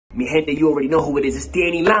Mi gente, you already know who it is. It's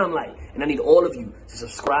Danny Limelight. And I need all of you to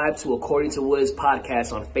subscribe to According to Woods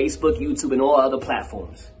podcast on Facebook, YouTube, and all other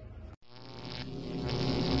platforms.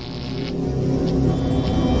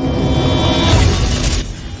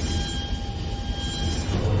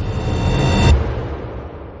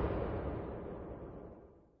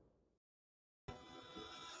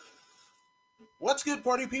 What's good,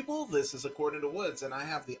 party people? This is According to Woods, and I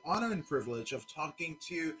have the honor and privilege of talking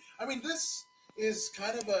to, this is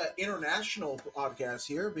kind of an international podcast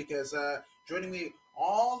here because joining me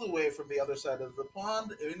all the way from the other side of the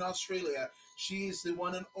pond in Australia, she's the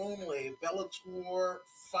one and only Bellator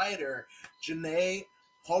fighter, Janay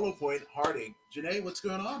Hollowpoint Harding. Janay, what's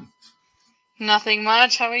going on? Nothing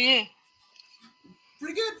much. How are you?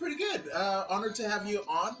 Pretty good. Honored to have you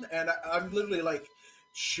on, and I'm literally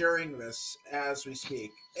sharing this as we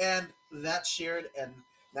speak, and that's shared, and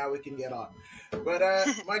now we can get on. But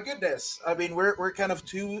my goodness, we're kind of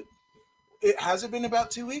has it been about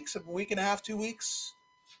 2 weeks, a week and a half, 2 weeks?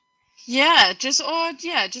 Just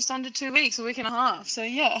under 2 weeks, a week and a half. So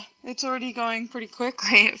yeah, it's already going pretty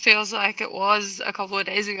quickly. It feels like it was a couple of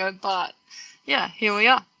days ago, but yeah, here we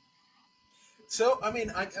are. So I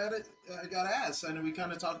gotta ask. I know we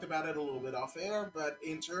kind of talked about it a little bit off air, but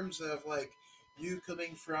in terms of you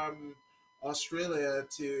coming from Australia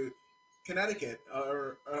to Connecticut,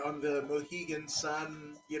 or on the Mohegan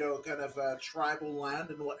Sun, kind of tribal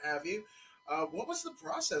land and what have you, what was the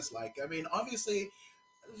process like? Obviously,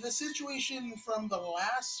 the situation from the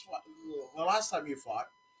last time you fought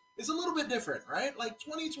is a little bit different, right?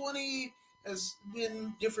 2020 has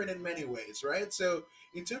been different in many ways, right? So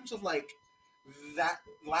in terms of that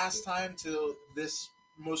last time to this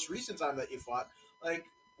most recent time that you fought,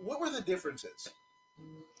 what were the differences?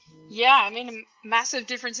 Yeah, massive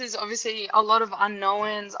differences. Obviously, a lot of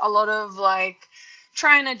unknowns, a lot of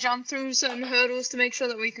trying to jump through certain hurdles to make sure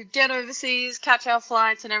that we could get overseas, catch our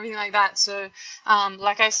flights and everything like that. So,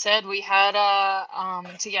 like I said, we had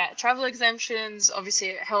to get travel exemptions. Obviously,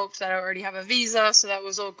 it helped that I already have a visa, so that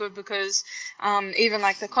was all good because even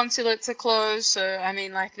the consulates are closed. So,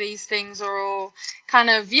 these things are all kind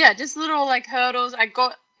of, just little hurdles. I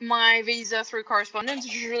got my visa through correspondence,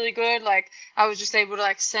 which is really good. I was just able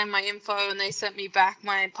to send my info, and they sent me back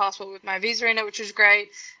my passport with my visa in it, which was great.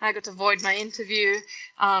 And I got to void my interview,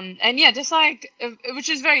 which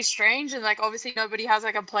is very strange. And obviously nobody has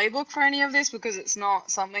a playbook for any of this because it's not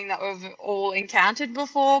something that we've all encountered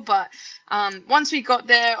before. But once we got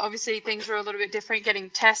there, obviously things were a little bit different. Getting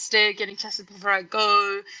tested before I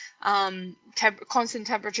go, constant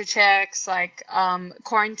temperature checks,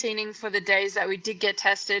 quarantining for the days that we did get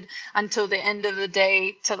tested until the end of the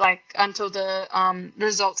day to until the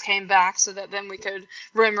results came back, so that then we could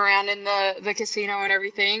roam around in the casino and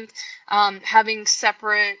everything. Having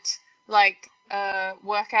separate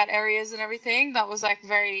workout areas and everything, that was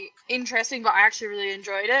very interesting, but I actually really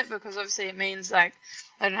enjoyed it because obviously it means I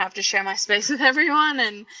don't have to share my space with everyone,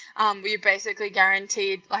 and you're basically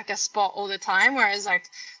guaranteed a spot all the time. Whereas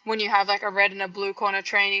when you have a red and a blue corner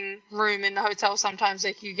training room in the hotel, sometimes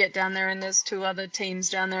you get down there and there's two other teams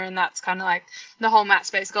down there, and that's kind of the whole mat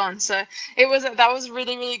space gone. So that was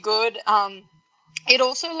really, really good. It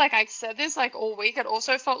also, I said this all week, it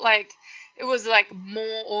also felt it was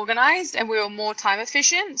more organized and we were more time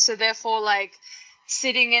efficient. So therefore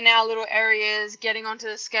sitting in our little areas, getting onto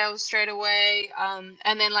the scales straight away,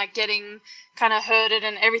 and then getting kind of herded,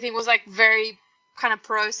 and everything was very kind of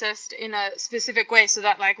processed in a specific way, so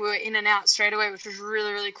that we were in and out straight away, which was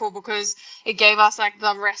really, really cool because it gave us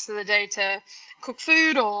the rest of the day to cook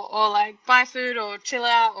food or buy food or chill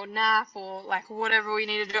out or nap or whatever we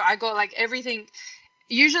needed to do. I got everything.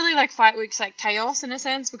 Usually fight week's chaos in a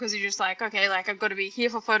sense because you're just okay, I've got to be here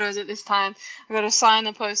for photos at this time, I've got to sign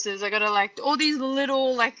the posters, I got to all these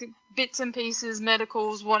little bits and pieces,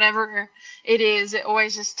 medicals, whatever it is. It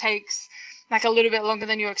always just takes a little bit longer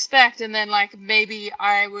than you expect, and then maybe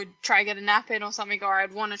I would try get a nap in or something, or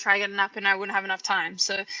I'd want to try get a nap in, I wouldn't have enough time.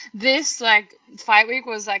 So this fight week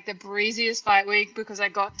was the breeziest fight week because I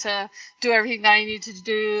got to do everything that I needed to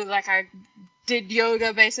do. I did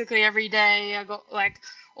yoga basically every day. I got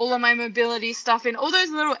all of my mobility stuff in, all those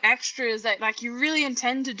little extras that you really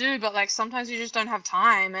intend to do, but sometimes you just don't have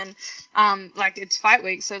time, and it's fight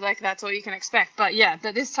week, so that's all you can expect. But yeah,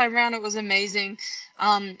 this time around it was amazing.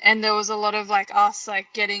 And there was a lot of us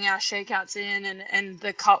getting our shakeouts in, and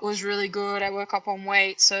the cut was really good. I woke up on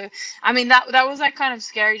weight, so that was kind of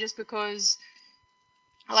scary just because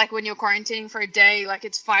like when you're quarantining for a day, like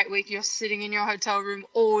it's fight week, you're sitting in your hotel room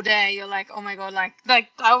all day, you're like, oh my god, like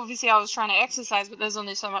obviously I was trying to exercise, but there's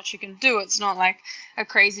only so much you can do. It's not like a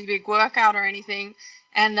crazy big workout or anything.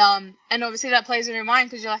 And obviously that plays in your mind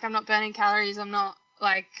because you're like, I'm not burning calories, I'm not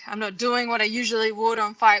doing what I usually would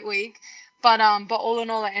on fight week. But all in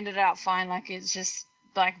all, it ended out fine. Like it's just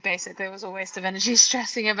like basically it was a waste of energy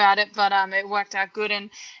stressing about it, but it worked out good. And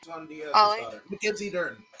On Diaz's Ollie, daughter, Mackenzie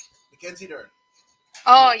Dern. Mackenzie Dern.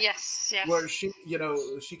 oh yes, Where yes. she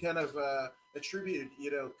kind of attributed,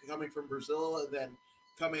 coming from Brazil and then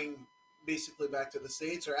coming basically back to the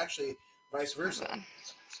States, or actually vice Oh, versa. God.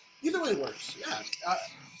 Either way works. Yeah.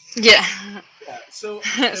 Yeah. Yeah. So,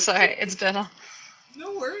 Sorry, it's better.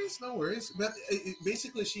 no worries, no worries. But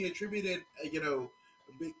basically, she attributed,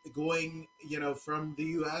 going, from the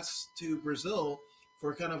U.S. to Brazil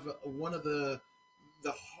for kind of one of the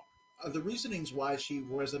the reasonings why she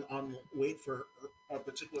wasn't on weight for a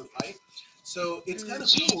particular fight. So it's kind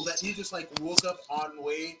of cool that you just like woke up on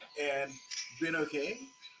weight and been okay.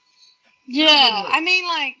 Good, good Yeah, work. I mean,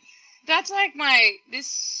 like, that's like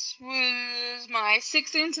this was my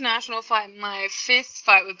sixth international fight. My fifth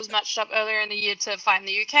fight was matched up earlier in the year to fight in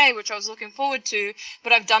the UK, which I was looking forward to.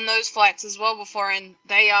 But I've done those fights as well before, and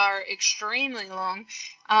they are extremely long.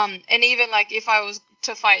 And even like if I was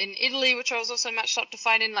to fight in Italy, which I was also matched up to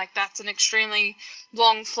fight in, like that's an extremely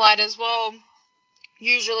long flight as well,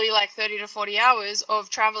 usually like 30 to 40 hours of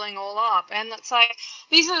traveling all up. And that's like,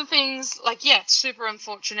 these are the things like, yeah, it's super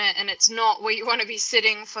unfortunate and it's not where you want to be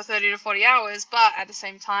sitting for 30 to 40 hours, but at the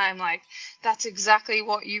same time, like that's exactly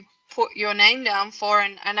what you put your name down for.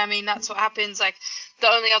 And I mean, that's what happens. Like the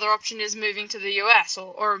only other option is moving to the US,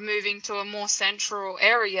 or moving to a more central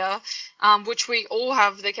area, which we all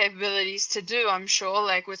have the capabilities to do, I'm sure,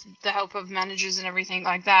 like with the help of managers and everything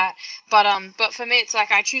like that. But for me, it's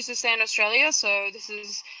like I choose to stay in Australia, so this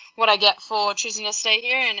is what I get for choosing to stay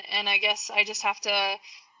here, and I guess I just have to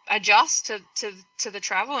adjust to the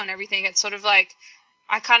travel and everything. It's sort of like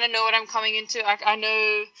I kind of know what I'm coming into. I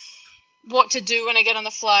know what to do when I get on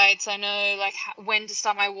the flights. I know like when to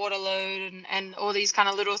start my water load, and all these kind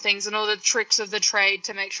of little things and all the tricks of the trade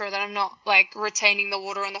to make sure that I'm not like retaining the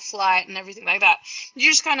water on the flight and everything like that.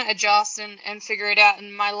 You just kind of adjust and figure it out.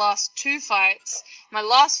 And my last two fights, my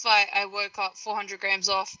last fight I woke up 400 grams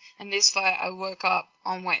off, and this fight I woke up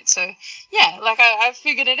on weight. So yeah, like I've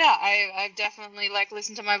figured it out. I've definitely like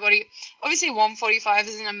listened to my body. Obviously 145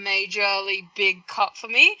 isn't a majorly big cut for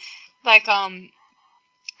me. Like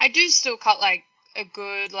I do still cut like a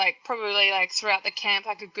good, like probably like throughout the camp,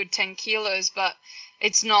 like a good 10 kilos, but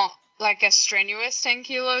it's not like a strenuous 10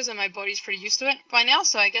 kilos, and my body's pretty used to it by now.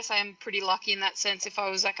 So I guess I am pretty lucky in that sense. If I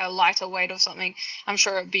was like a lighter weight or something, I'm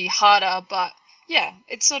sure it'd be harder. But yeah,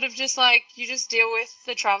 it's sort of just like you just deal with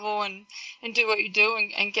the travel and do what you do,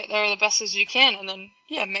 and get there the best as you can, and then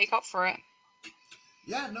yeah, make up for it.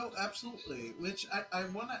 Yeah, no, absolutely. Which I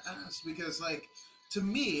want to ask because, like, to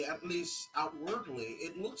me, at least outwardly,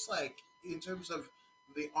 it looks like, in terms of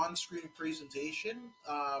the on screen presentation,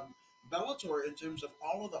 Bellator, in terms of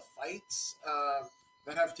all of the fights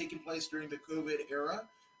that have taken place during the COVID era,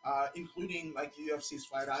 including like UFC's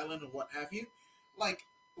Fight Island and what have you, like,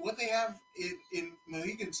 what they have in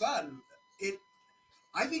Mohegan Sun, it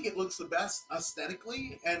I think it looks the best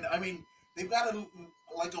aesthetically, and I mean they've got a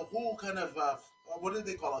like a whole kind of what do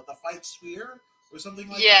they call it? The fight sphere or something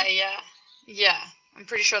like Yeah, that. yeah. I'm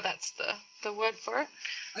pretty sure that's the word for it.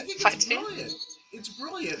 I think it's Fight sphere. brilliant. It's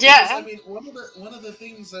brilliant because I Yeah, mean one of the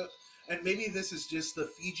things that, and maybe this is just the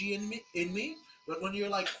Fiji in me, but when you're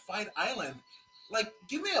like Fight Island, like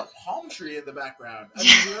give me a palm tree in the background. I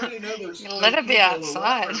mean we already know there's you no let it be people or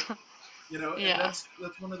outside. whatever, and Yeah, that's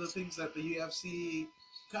one of the things that the UFC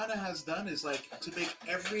kind of has done is like to make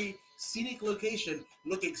every scenic location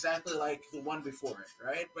look exactly like the one before it,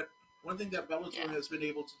 right? But one thing that Bellator yeah, has been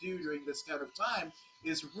able to do during this kind of time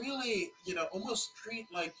is really, almost treat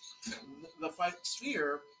like the fight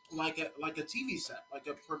sphere like a TV set, like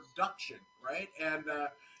a production, right? And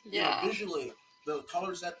yeah, visually, the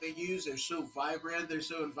colors that they use are so vibrant, they're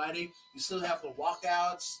so inviting. You still have the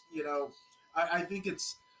walkouts, I think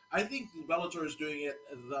I think Bellator is doing it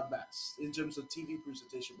the best in terms of TV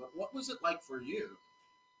presentation. But what was it like for you?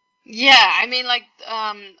 yeah. I mean, like,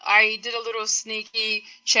 I did a little sneaky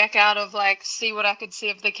check out of like see what I could see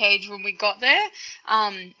of the cage when we got there,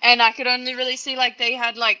 and I could only really see like they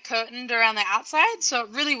had like curtained around the outside, so it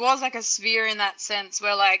really was like a sphere in that sense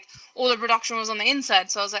where like all the production was on the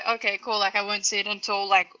inside. So I was like, okay, cool. Like I won't see it until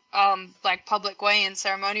like like public weigh-ins,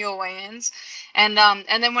 ceremonial weigh-ins, and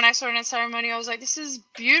then when I saw it in ceremony, I was like, this is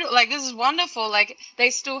beautiful, like this is wonderful. Like they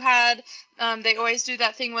still had they always do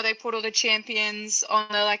that thing where they put all the champions on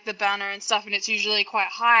the like the banner and stuff, and it's usually quite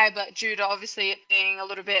high, but due to obviously it being a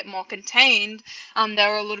little bit more contained, they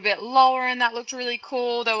were a little bit lower, and that looked really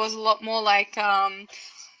cool. There was a lot more like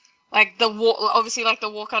the walk, obviously like the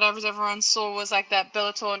walkout average everyone saw was like that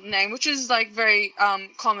Bellator name, which is like very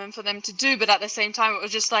common for them to do, but at the same time it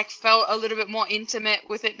was just like felt a little bit more intimate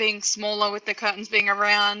with it being smaller, with the curtains being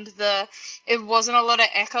around it wasn't a lot of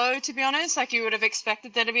echo, to be honest. Like you would have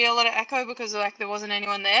expected there to be a lot of echo because like there wasn't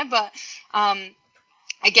anyone there, but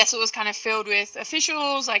I guess it was kind of filled with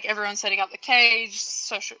officials, like everyone setting up the cage,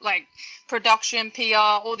 social, like production, PR,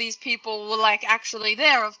 all these people were like actually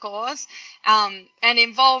there, of course, and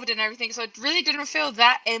involved and everything. So it really didn't feel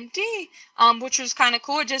that empty, which was kind of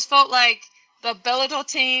cool. It just felt like the Bellator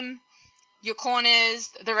team, your corners,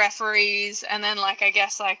 the referees, and then like I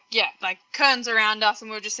guess like yeah, like curtains around us, and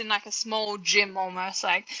we were just in like a small gym almost,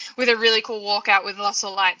 like with a really cool walkout with lots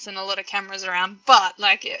of lights and a lot of cameras around. But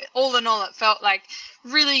like all in all, it felt like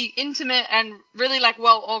really intimate and really like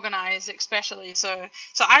well organized, especially. So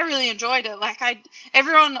I really enjoyed it. Like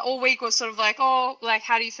everyone all week was sort of like, oh, like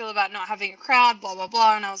how do you feel about not having a crowd, blah blah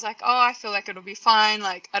blah, and I was like, oh, I feel like it'll be fine.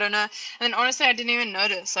 Like I don't know. And then honestly, I didn't even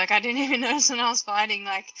notice. Like I didn't even notice when I was fighting.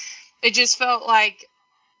 Like it just felt like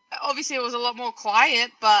obviously it was a lot more quiet,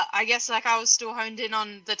 but I guess like I was still honed in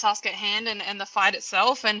on the task at hand and the fight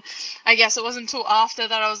itself. And I guess it wasn't until after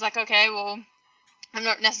that I was like, okay, well, I'm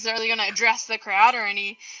not necessarily going to address the crowd or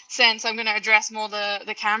any sense. I'm going to address more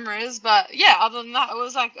the cameras. But yeah, other than that, it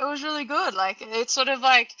was like, it was really good. Like it sort of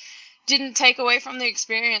like didn't take away from the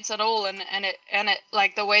experience at all. And it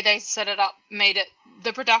like the way they set it up made it,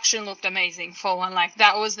 the production looked amazing for one. Like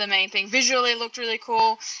that was the main thing. Visually it looked really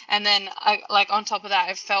cool. And then like on top of that,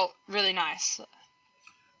 it felt really nice.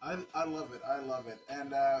 I love it. I love it.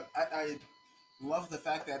 And I love the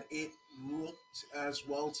fact that it looked as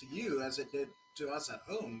well to you as it did to us at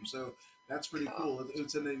home. So that's pretty cool.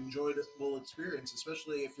 It's an enjoyable experience,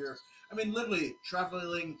 especially if you're, I mean, literally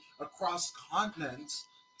traveling across continents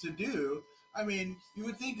to do. I mean, you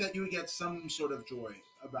would think that you would get some sort of joy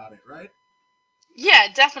about it, right? Yeah,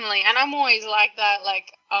 definitely. And I'm always like that.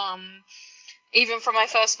 Like, even for my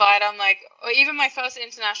first fight, I'm like, or even my first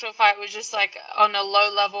international fight was just like on a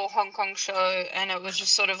low level Hong Kong show. And it was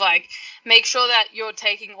just sort of like, make sure that you're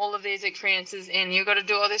taking all of these experiences in. You got to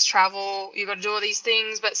do all this travel, you got to do all these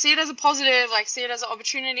things, but see it as a positive, like see it as an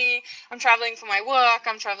opportunity. I'm traveling for my work,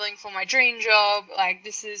 I'm traveling for my dream job. Like,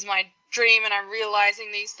 this is my dream and I'm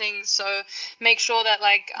realizing these things. So make sure that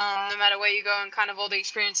like no matter where you go and kind of all the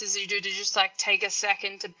experiences you do, to just like take a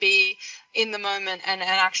second to be in the moment and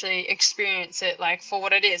actually experience it like for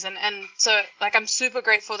what it is. And so like I'm super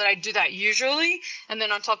grateful that I do that usually. And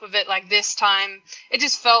then on top of it, like this time it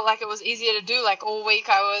just felt like it was easier to do. Like all week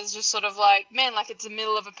I was just sort of like, man, like it's the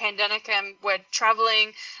middle of a pandemic and we're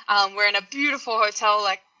traveling, we're in a beautiful hotel,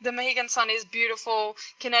 like the Mohegan Sun is beautiful.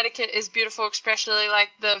 Connecticut is beautiful, especially like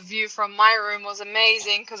the view from my room was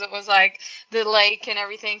amazing because it was like the lake and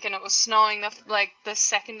everything, and it was snowing the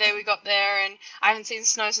second day we got there, and I haven't seen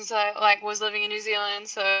snow since I like was living in New Zealand.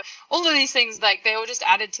 So all of these things, like they all just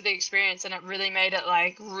added to the experience, and it really made it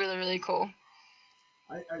like really really cool.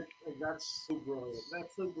 I that's so brilliant.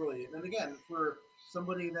 That's so brilliant. And again, for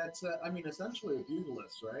somebody that's, I mean, essentially a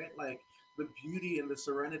beautalist, right? Like the beauty and the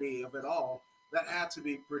serenity of it all, that had to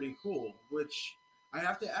be pretty cool. Which I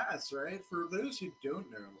have to ask, right? For those who don't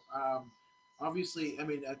know, obviously, I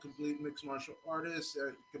mean, a complete mixed martial artist,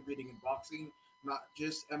 competing in boxing, not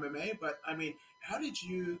just MMA, but I mean, how did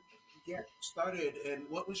you get started, and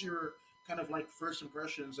what was your kind of like first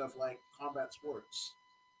impressions of like combat sports?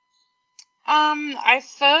 I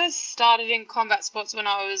first started in combat sports when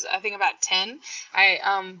I was, I think, about 10.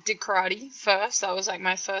 I did karate first. That was like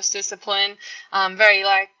my first discipline. Very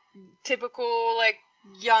like typical like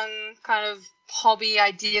young kind of hobby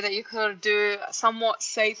idea that you could do, somewhat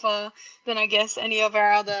safer than I guess any of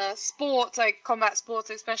our other sports, like combat sports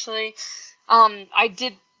especially. I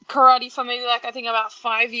did karate for maybe like I think about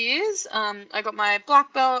 5 years. I got my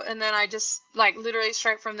black belt and then I just like literally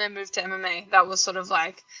straight from there moved to MMA. That was sort of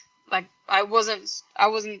like I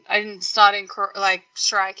didn't start in like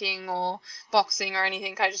striking or boxing or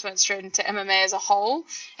anything. I just went straight into MMA as a whole,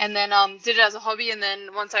 and then did it as a hobby. And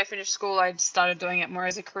then once I finished school, I started doing it more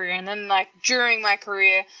as a career. And then like during my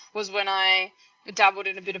career was when I dabbled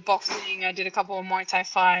in a bit of boxing. I did a couple of Muay Thai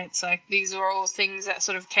fights. Like these were all things that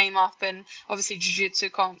sort of came up, and obviously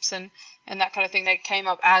jiu-jitsu comps and that kind of thing. They came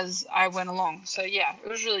up as I went along. So yeah, it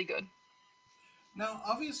was really good. Now,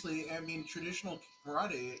 obviously, I mean, traditional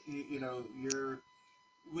karate, you're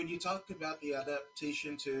when you talk about the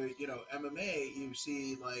adaptation to MMA, you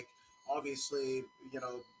see like obviously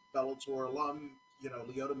Bellator alum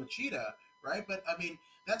Lyoto Machida, right? But I mean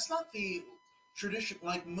that's not the tradition.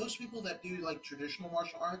 Like most people that do like traditional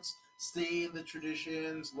martial arts stay in the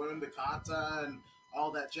traditions, learn the kata and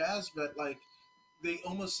all that jazz, but like they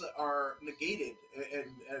almost are negated and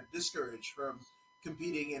discouraged from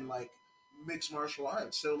competing in like mixed martial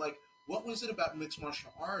arts. So like, what was it about mixed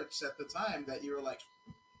martial arts at the time that you were like,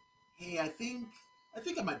 hey, I think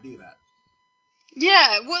I might do that.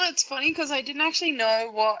 Yeah, well, it's funny because I didn't actually know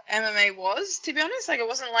what MMA was, to be honest. Like, it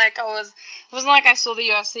wasn't like I saw the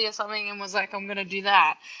UFC or something and was like, I'm gonna do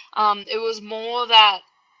that. It was more that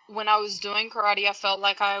when I was doing karate, I felt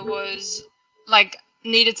like I was like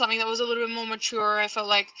needed something that was a little bit more mature. I felt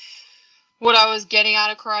like what I was getting out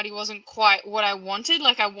of karate wasn't quite what I wanted.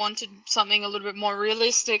 Like I wanted something a little bit more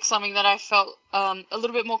realistic, something that I felt a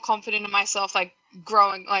little bit more confident in myself. Like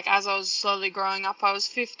growing, like as I was slowly growing up, I was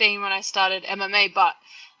 15 when I started MMA, but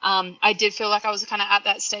I did feel like I was kind of at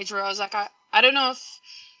that stage where I was like, I don't know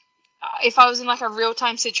if I was in like a real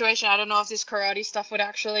time situation, I don't know if this karate stuff would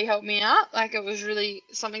actually help me out. Like it was really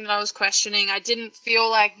something that I was questioning. I didn't feel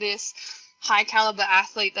like this high caliber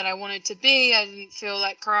athlete that I wanted to be. I didn't feel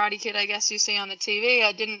like Karate Kid, I guess you see on the TV.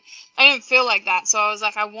 I didn't feel like that. So I was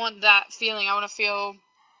like, I want that feeling. I want to feel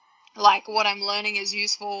like what I'm learning is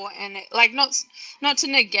useful and like not to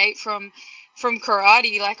negate from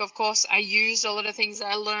karate. Like of course I used a lot of things that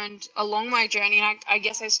I learned along my journey, and I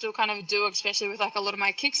guess I still kind of do, especially with like a lot of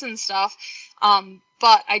my kicks and stuff.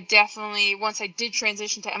 But I definitely, once I did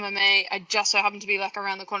transition to MMA, I just so happened to be like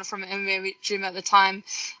around the corner from an MMA gym at the time,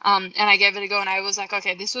 and I gave it a go, and I was like,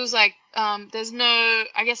 okay, this was like there's no,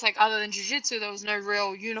 I guess like other than jiu-jitsu, there was no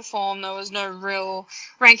real uniform, there was no real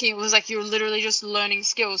ranking. It was like you were literally just learning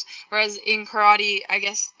skills. Whereas in karate, I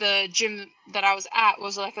guess the gym that I was at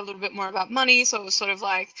was like a little bit more about money. So it was sort of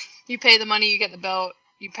like you pay the money, you get the belt.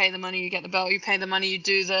 You pay the money, you get the belt. You pay the money, you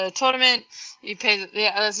do the tournament. You pay the,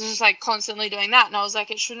 yeah. It's just like constantly doing that. And I was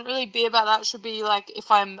like, it shouldn't really be about that. It should be like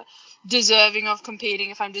if I'm deserving of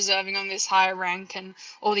competing, if I'm deserving of this higher rank and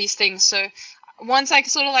all these things. So once I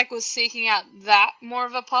sort of like was seeking out that more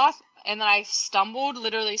of a path, and then I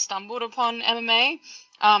literally stumbled upon MMA.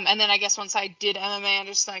 And then I guess once I did MMA, I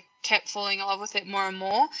just like kept falling in love with it more and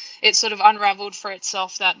more. It sort of unraveled for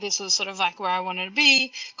itself that this was sort of like where I wanted to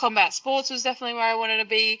be. Combat sports was definitely where I wanted to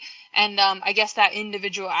be. And I guess that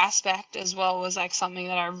individual aspect as well was like something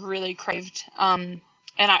that I really craved. And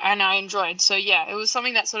I enjoyed. So yeah, it was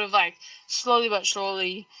something that sort of like slowly but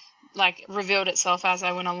surely like revealed itself as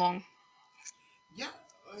I went along. Yeah,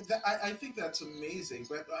 I think that's amazing.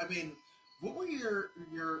 But I mean, what were your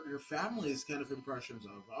family's kind of impressions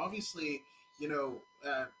of? Obviously,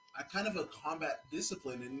 a kind of a combat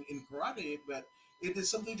discipline in karate, but it is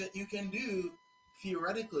something that you can do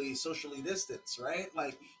theoretically socially distance, right?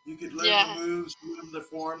 Like you could learn the Yeah. moves, learn the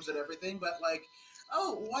forms and everything, but like,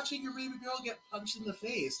 oh, watching your baby girl get punched in the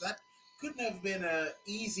face, that couldn't have been a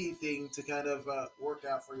easy thing to kind of work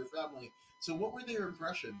out for your family. So, what were their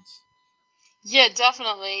impressions? Yeah,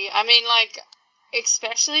 definitely. I mean, like,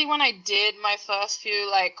 especially when I did my first few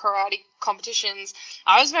like karate competitions,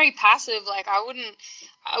 I was very passive. Like, I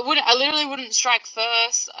literally wouldn't strike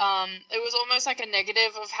first. It was almost like a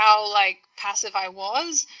negative of how like passive I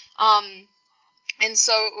was. And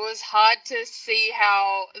so it was hard to see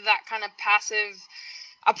how that kind of passive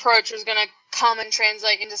approach was going to come and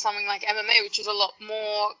translate into something like MMA, which is a lot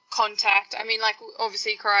more contact. I mean, like,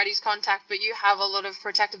 obviously karate's contact, but you have a lot of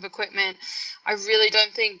protective equipment. I really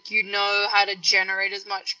don't think you know how to generate as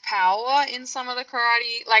much power in some of the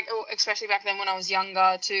karate, like, especially back then when I was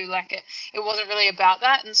younger, too. Like, it wasn't really about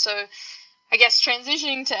that. And so I guess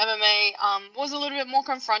transitioning to MMA was a little bit more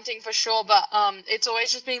confronting for sure, but it's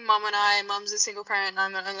always just been mum and I. Mum's a single parent,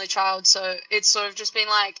 I'm an only child, so it's sort of just been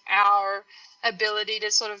like our ability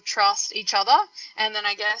to sort of trust each other. And then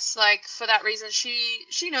I guess like for that reason,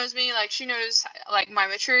 she knows me, like she knows like my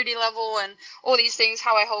maturity level and all these things,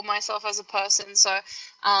 how I hold myself as a person. So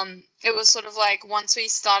it was sort of like once we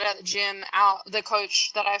started at the gym, the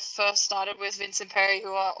coach that I first started with, Vincent Perry,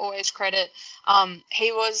 who I always credit,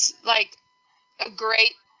 he was a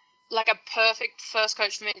great, like a perfect first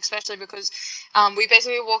coach for me, especially because we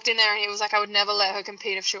basically walked in there and he was like, I would never let her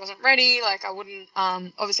compete if she wasn't ready. Like, I wouldn't,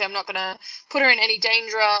 obviously, I'm not going to put her in any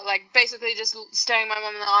danger. Like, basically, just staring my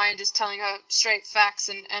mum in the eye and just telling her straight facts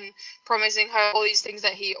and promising her all these things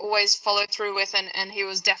that he always followed through with. And he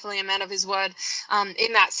was definitely a man of his word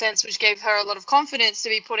in that sense, which gave her a lot of confidence to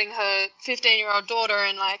be putting her 15-year-old daughter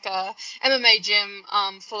in like a MMA gym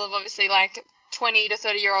full of obviously like 20 to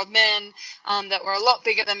 30-year-old men that were a lot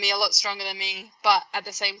bigger than me, a lot stronger than me, but at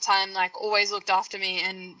the same time, like, always looked after me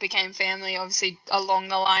and became family, obviously, along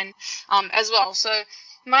the line as well. So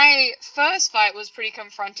my first fight was pretty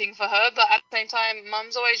confronting for her, but at the same time,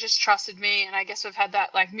 Mum's always just trusted me, and I guess we've had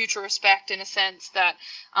that, like, mutual respect in a sense that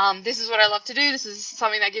this is what I love to do. This is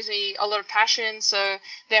something that gives me a lot of passion, so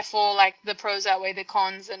therefore, like, the pros outweigh the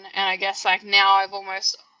cons, and I guess, like, now I've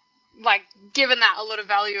almost, like, given that a lot of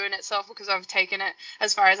value in itself because I've taken it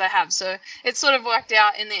as far as I have. So it's sort of worked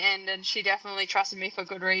out in the end, and she definitely trusted me for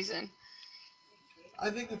good reason. I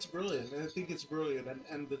think it's brilliant. I think it's brilliant,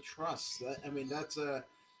 and the trust. I mean, that's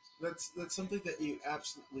something that you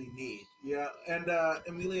absolutely need. Yeah, and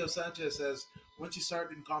Emilio Sanchez says once you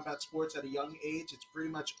start in combat sports at a young age, it's pretty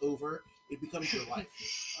much over. It becomes your life.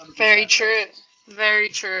 Very 100%, right? true. Very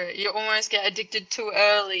true. You almost get addicted too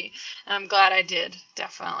early. And I'm glad I did,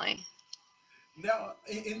 definitely. Now,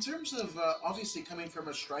 in terms of obviously coming from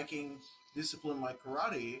a striking discipline like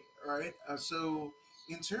karate, right? So,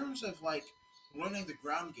 in terms of like learning the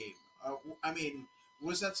ground game, I mean,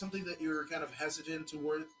 was that something that you were kind of hesitant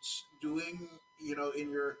towards doing, in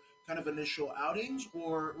your kind of initial outings,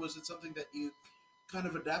 or was it something that you kind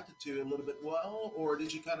of adapted to a little bit well, or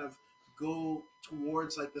did you kind of go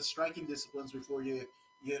towards like the striking disciplines before you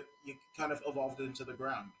kind of evolved into the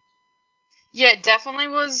ground? Yeah, it definitely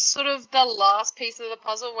was sort of the last piece of the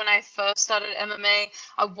puzzle. When I first started MMA,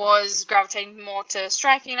 I was gravitating more to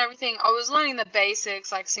striking and everything. I was learning the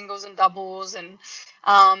basics like singles and doubles, and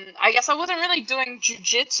I guess I wasn't really doing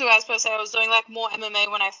jiu-jitsu as per se. I was doing like more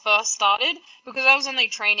MMA when I first started because I was only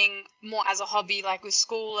training more as a hobby, like with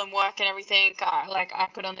school and work and everything. Like I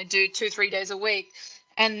could only do 2, 3 days a week,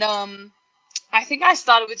 and I think I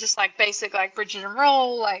started with just like basic like bridge and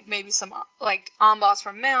roll, like maybe some like arm bars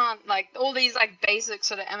from mount, like all these like basic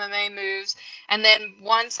sort of MMA moves. And then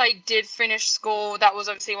once I did finish school, that was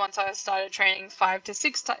obviously once I started training 5 to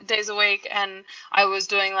 6 days a week, and I was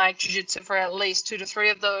doing like jiu-jitsu for at least 2 to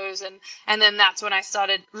 3 of those, and then that's when I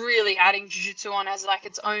started really adding jiu-jitsu on as like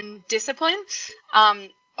its own discipline.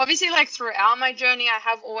 Obviously, like throughout my journey, I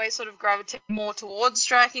have always sort of gravitated more towards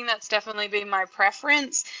striking. That's definitely been my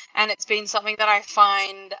preference, and it's been something that I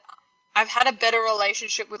find I've had a better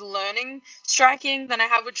relationship with learning striking than I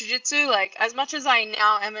have with jiu-jitsu. Like, as much as I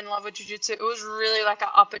now am in love with jiu-jitsu, it was really like a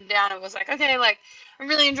up and down. It was like, okay, like I'm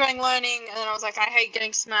really enjoying learning, and then I was like, I hate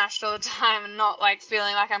getting smashed all the time and not like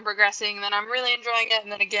feeling like I'm progressing. And then I'm really enjoying it,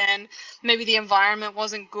 and then again, maybe the environment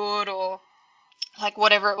wasn't good, or like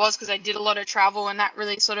whatever it was, because I did a lot of travel, and that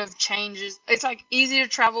really sort of changes. It's like easy to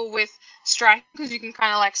travel with strike because you can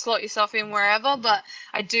kind of like slot yourself in wherever, but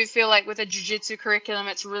I do feel like with a jiu-jitsu curriculum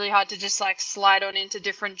it's really hard to just like slide on into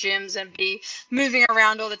different gyms and be moving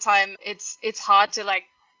around all the time. It's hard to like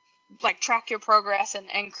track your progress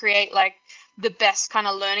and create like the best kind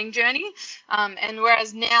of learning journey. And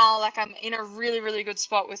whereas now, like I'm in a really, really good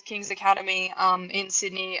spot with King's Academy in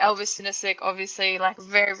Sydney. Elvis Sinisic, obviously, like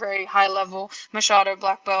very, very high level Machado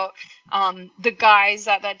black belt. The guys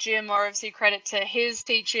at that gym are obviously credit to his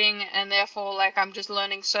teaching, and therefore, like I'm just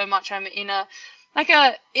learning so much. I'm in a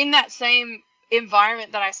in that same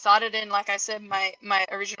environment that I started in. Like I said, my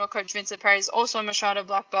original coach Vincent Perry is also a Machado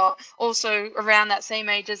black belt, also around that same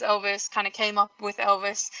age as Elvis, kind of came up with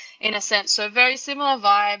Elvis in a sense. So very similar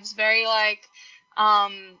vibes, very like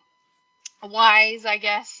um wise, I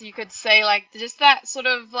guess you could say, like just that sort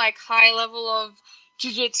of like high level of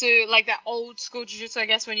jiu-jitsu, like that old school jiu-jitsu. I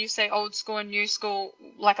guess when you say old school and new school,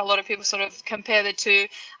 like a lot of people sort of compare the two.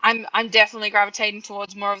 I'm definitely gravitating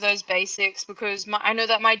towards more of those basics because I know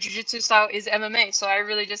that my jiu-jitsu style is MMA, so I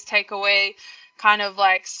really just take away kind of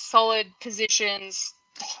like solid positions,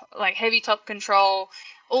 like heavy top control,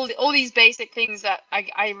 all these basic things that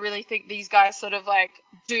I really think these guys sort of like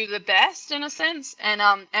do the best in a sense.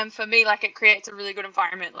 And for me, like it creates a really good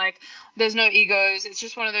environment. Like there's no egos. It's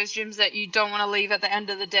just one of those gyms that you don't want to leave at the end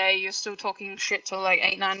of the day. You're still talking shit till like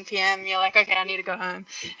 8, 9 p.m. You're like, okay, I need to go home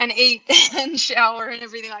and eat and shower and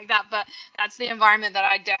everything like that. But that's the environment that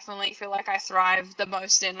I definitely feel like I thrive the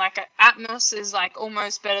most in. Like Atmos is like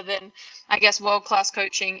almost better than, I guess, world class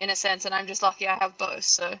coaching in a sense, and I'm just lucky I have both.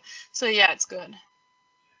 So yeah, it's good.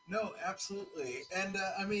 No, absolutely. And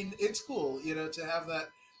I mean, it's cool, to have that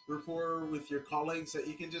rapport with your colleagues that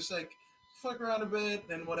you can just like fuck around a bit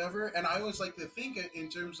and whatever. And I always like to think in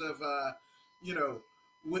terms of, you know,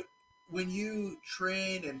 when you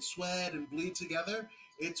train and sweat and bleed together,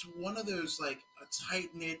 it's one of those like tight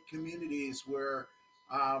knit communities where,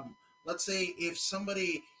 let's say if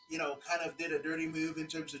somebody, kind of did a dirty move in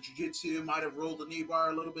terms of jujitsu, might have rolled the knee bar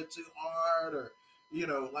a little bit too hard, or,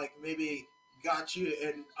 like maybe got you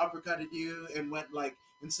and uppercutted you and went like,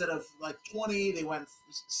 instead of like 20, they went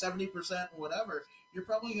 70% or whatever, you're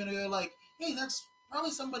probably going to go like, hey, that's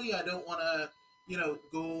probably somebody I don't want to,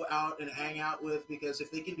 go out and hang out with, because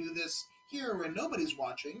if they can do this here when nobody's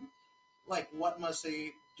watching, like, what must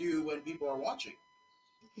they do when people are watching?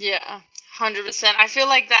 Yeah, 100%. I feel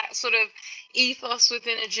like that sort of ethos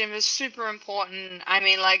within a gym is super important. I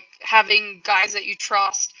mean, like having guys that you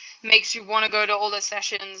trust makes you want to go to all the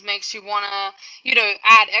sessions, makes you want to,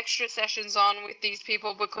 add extra sessions on with these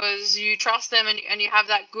people because you trust them and you have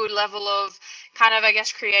that good level of kind of, I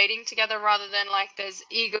guess, creating together rather than like there's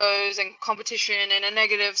egos and competition in a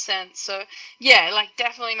negative sense. So, yeah, like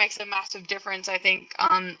definitely makes a massive difference, I think,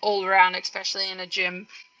 all around, especially in a gym,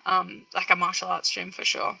 like a martial arts gym for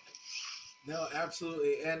sure. No,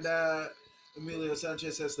 absolutely. And Emilio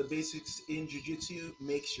Sanchez says the basics in jiu-jitsu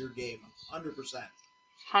makes your game 100%.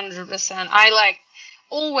 100%. I like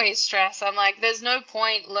always stress. I'm like, there's no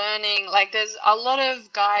point learning. Like, there's a lot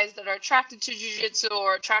of guys that are attracted to jiu-jitsu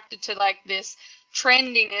or attracted to like this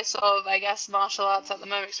trendiness of, I guess, martial arts at the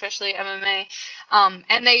moment, especially MMA.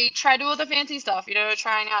 And they try to do all the fancy stuff,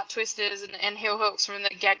 trying out twisters and heel hooks from the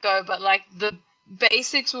get-go. But like the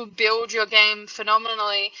basics will build your game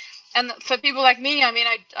phenomenally. And for people like me, I mean,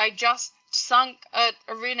 I just sunk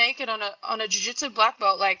a rear naked on a jiu-jitsu black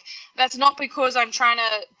belt. Like, that's not because I'm trying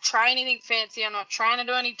to try anything fancy. I'm not trying to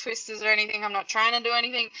do any twisters or anything. I'm not trying to do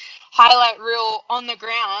anything highlight reel on the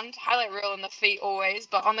ground, highlight reel in the feet always,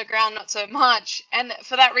 but on the ground not so much. And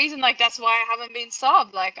for that reason, like, that's why I haven't been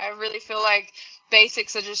subbed. Like, I really feel like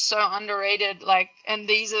basics are just so underrated. Like, and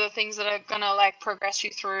these are the things that are gonna like progress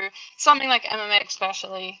you through something like MMA,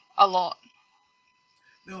 especially a lot.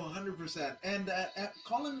 No, 100%. And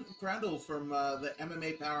Colin Crandall from the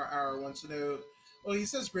MMA Power Hour wants to know. Well, he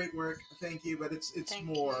says great work, thank you, but it's Thank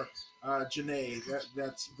you. more Janay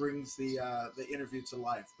that brings the interview to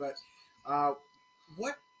life. But uh,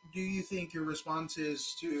 what do you think your response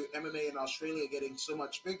is to MMA in Australia getting so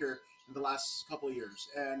much bigger in the last couple of years?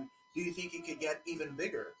 And do you think it could get even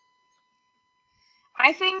bigger?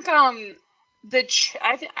 I think I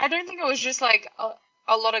don't think it was just like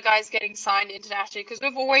a lot of guys getting signed internationally because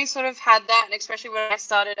we've always sort of had that, and especially when I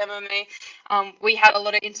started MMA, we had a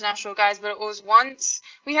lot of international guys. But it was once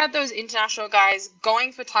we had those international guys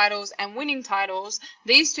going for titles and winning titles,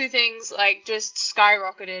 these two things like just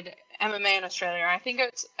skyrocketed MMA in Australia. I think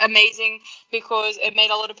it's amazing because it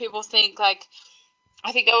made a lot of people think like.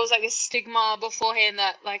 I think there was like this stigma beforehand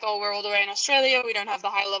that like, oh, we're all the way in Australia. We don't have the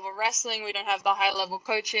high level wrestling. We don't have the high level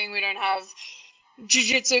coaching. We don't have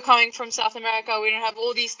jiu-jitsu coming from South America. We don't have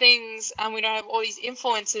all these things and we don't have all these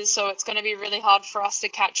influences. So it's going to be really hard for us to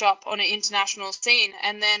catch up on an international scene.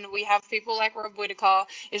 And then we have people like Rob Whitaker,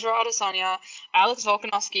 Israel Adesanya, Alex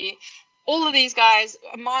Volkanovski, all of these guys,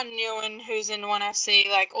 Martin Nguyen, who's in 1FC,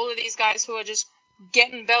 like all of these guys who are just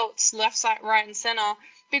getting belts left, side, right, and center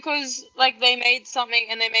because like they made something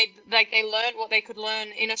and they learned what they could learn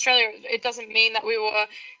in Australia. It doesn't mean that we were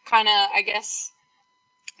kind of, I guess,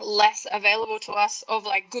 less available to us of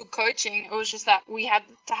like good coaching. It was just that we had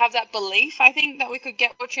to have that belief, I think, that we could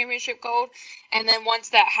get world championship gold. And then once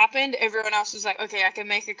that happened, everyone else was like, okay, I can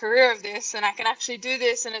make a career of this and I can actually do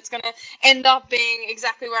this and it's going to end up being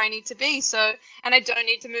exactly where I need to be. So, and I don't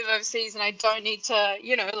need to move overseas and I don't need to,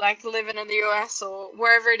 like live in the US or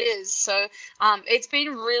wherever it is. So, it's been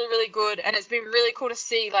really, really good. And it's been really cool to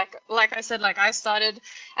see, like I said, like I started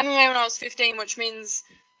MMA when I was 15, which means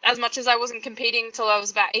as much as I wasn't competing till I was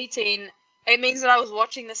about 18, it means that I was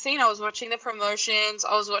watching the scene. I was watching the promotions.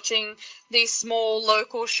 I was watching these small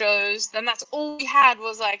local shows. And that's all we had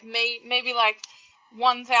was like maybe like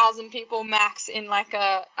 1,000 people max in like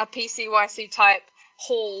a PCYC type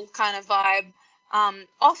hall kind of vibe.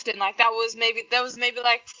 Often like there was maybe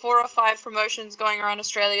like 4 or 5 promotions going around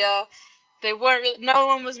Australia. They weren't really, no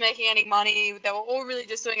one was making any money. They were all really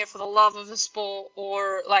just doing it for the love of the sport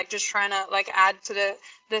or like just trying to like add to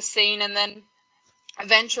the scene. And then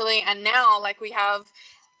eventually, and now like we have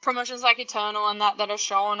promotions like Eternal and that are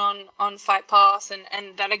shown on Fight Pass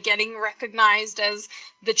and that are getting recognized as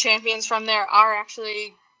the champions from there are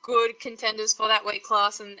actually good contenders for that weight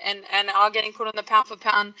class and are getting put on the pound for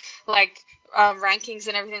pound like rankings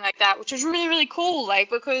and everything like that, which is really, really cool, like,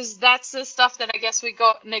 because that's the stuff that I guess we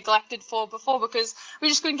got neglected for before because we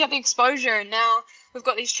just couldn't get the exposure. And now we've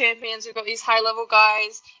got these champions, we've got these high level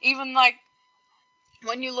guys. Even like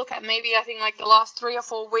when you look at maybe I think like the last 3 or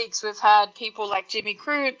 4 weeks, we've had people like Jimmy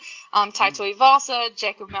Crute, Taito Ivasa,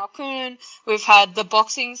 Jacob Malkoon. We've had the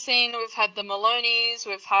boxing scene. We've had the Maloneys.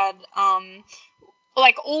 We've had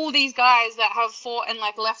like all these guys that have fought and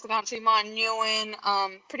like left the country, Martin Nguyen,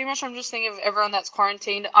 pretty much I'm just thinking of everyone that's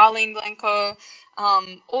quarantined, Arlene Blanco,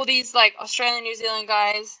 all these like Australian, New Zealand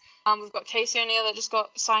guys. We've got Casey O'Neill that just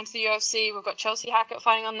got signed to the UFC. We've got Chelsea Hackett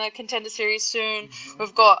fighting on the Contender Series soon. Mm-hmm.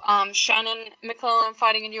 We've got Shannon McClellan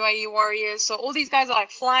fighting in UAE Warriors. So all these guys are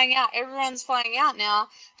like flying out. Everyone's flying out now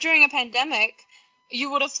during a pandemic. You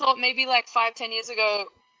would have thought maybe like 5-10 years ago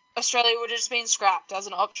Australia would have just been scrapped as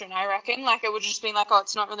an option, I reckon. Like, it would just been like, oh,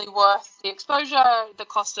 it's not really worth the exposure, the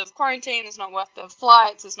cost of quarantine, it's not worth the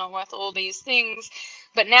flights, it's not worth all these things.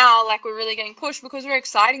 But now, like, we're really getting pushed because we're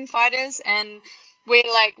exciting fighters and we're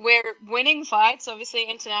winning fights, obviously,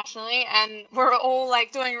 internationally, and we're all,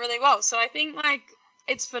 like, doing really well. So I think, like,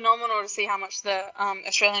 it's phenomenal to see how much the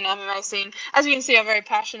Australian MMA scene, as you can see, I'm very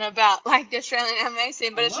passionate about, like, the Australian MMA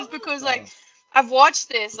scene, I but it's love just it because, like, though. I've watched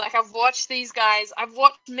this, like I've watched these guys, I've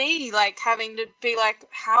watched me like having to be like,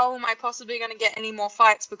 how am I possibly going to get any more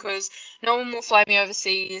fights because no one will fly me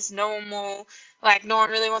overseas, no one will, like no one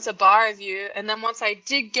really wants a bar review. And then once I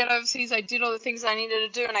did get overseas, I did all the things I needed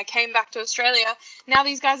to do and I came back to Australia. Now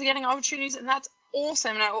these guys are getting opportunities and that's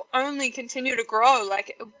awesome and it will only continue to grow.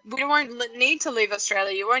 Like we won't need to leave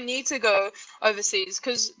Australia, you won't need to go overseas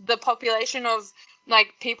because the population of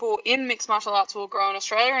like people in mixed martial arts will grow in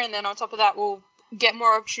Australia, and then on top of that, we'll get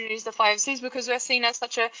more opportunities to fly overseas because we're seen as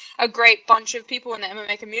such a great bunch of people in the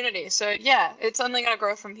MMA community. So yeah, it's only going to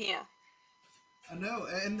grow from here. I know,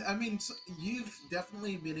 and I mean, you've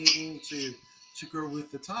definitely been able to grow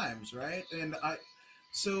with the times, right? And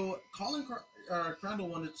so Colin Crandall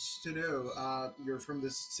wanted to know, you're from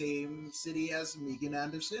the same city as Megan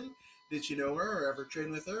Anderson. Did you know her or ever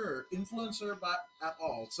train with her or influence her at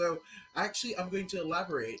all? So actually, I'm going to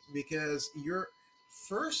elaborate because your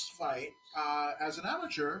first fight as an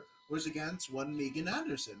amateur was against one Megan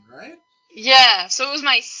Anderson, right? Yeah, so it was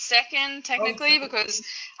my second technically Okay. because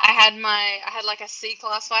I had like a C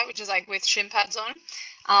class fight, which is like with shin pads on.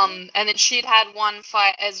 Yeah. And then she'd had one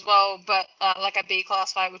fight as well, but like a B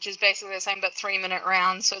class fight, which is basically the same but 3 minute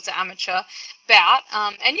rounds, so it's an amateur bout.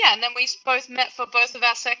 And yeah, and then we both met for both of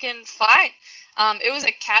our second fight. It was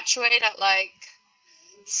a catch weight at like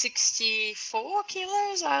 64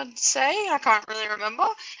 kilos, I'd say. I can't really remember.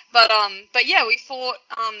 But yeah, we fought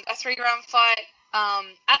a 3 round fight.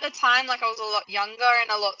 At the time, like I was a lot younger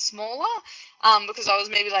and a lot smaller, because I was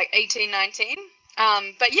maybe like 18, 19.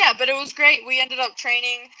 But yeah, but it was great. We ended up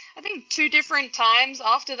training, I think, 2 different times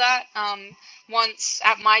after that. Once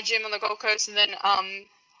at my gym on the Gold Coast, and then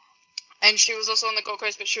and she was also on the Gold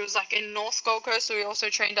Coast, but she was like in North Gold Coast, so we also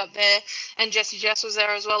trained up there. And Jessie Jess was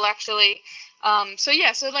there as well, actually. So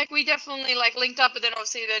yeah, so like we definitely like linked up, but then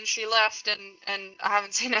obviously then she left, and I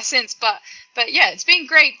haven't seen her since. But yeah, it's been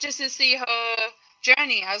great just to see her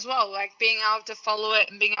journey as well, like being able to follow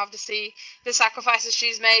it and being able to see the sacrifices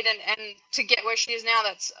she's made and to get where she is now.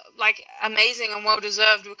 That's like amazing and well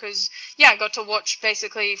deserved because yeah, I got to watch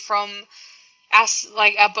basically from as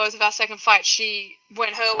like at both of our second fights, she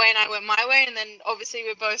went her way and I went my way, and then obviously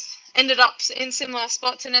we both ended up in similar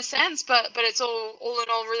spots in a sense. But it's all in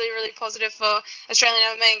all really positive for Australian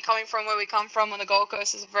MMA, and coming from where we come from on the Gold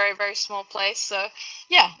Coast is a very small place. So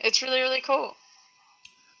yeah, it's really cool.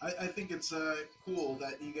 I think it's cool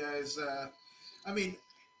that you guys. I mean,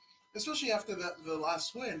 especially after the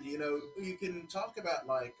last win, you can talk about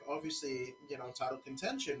like obviously title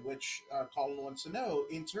contention, which Colin wants to know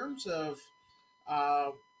in terms of uh,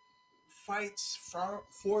 fights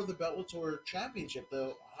for the Bellator Championship,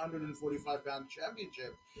 the 145-pound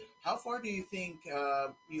championship. How far do you think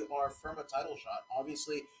you are from a title shot?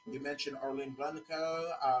 Obviously, you mentioned Arlene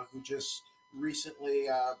Blanco, who just recently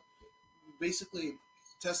basically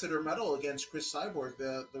tested her medal against Chris Cyborg,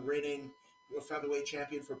 the reigning featherweight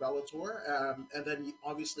champion for Bellator, and then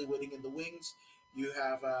obviously winning in the wings. You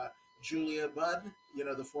have Julia Budd,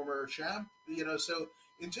 the former champ. So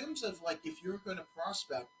in terms of like if you're going to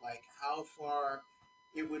prospect, like how far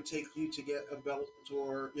it would take you to get a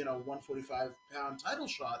Bellator, 145-pound title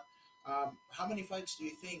shot. How many fights do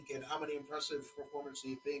you think, and how many impressive performances do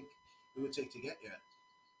you think it would take to get you?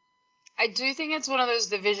 I do think it's one of those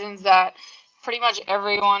divisions that pretty much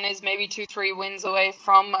everyone is maybe 2-3 wins away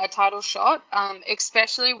from a title shot,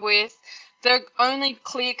 especially with the only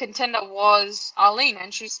clear contender was Arlene,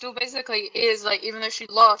 and she still basically is like, even though she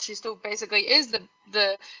lost, she still basically is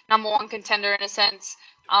the number one contender in a sense,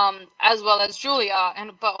 as well as Julia.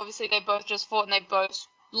 And but obviously they both just fought and they both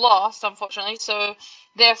lost, unfortunately. So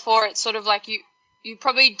therefore, it's sort of like you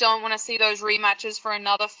probably don't want to see those rematches for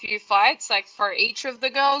another few fights, like for each of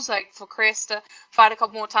the girls, like for Chris to fight a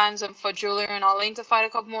couple more times and for Julia and Arlene to fight a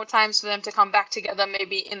couple more times for them to come back together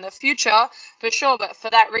maybe in the future, for sure. But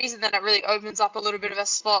for that reason, then it really opens up a little bit of a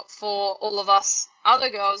spot for all of us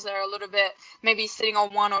other girls that are a little bit maybe sitting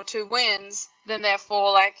on 1 or 2 wins. Then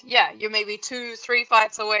therefore, like, yeah, you're maybe 2-3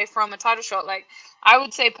 fights away from a title shot. Like, I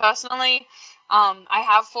would say personally, I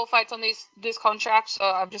have 4 fights on this contract, so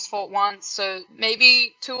I've just fought once. So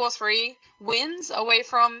maybe 2 or 3 wins away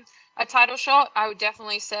from a title shot, I would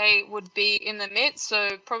definitely say would be in the midst.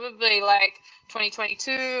 So probably like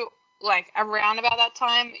 2022, like around about that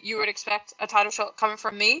time, you would expect a title shot coming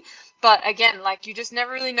from me. But again, like you just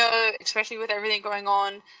never really know, especially with everything going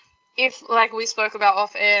on. If, like we spoke about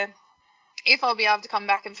off air, if I'll be able to come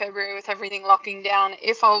back in February with everything locking down,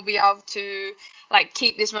 if I'll be able to like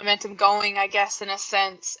keep this momentum going, I guess, in a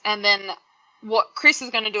sense, and then what Chris is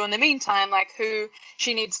going to do in the meantime, like who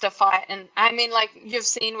she needs to fight. And I mean, like you've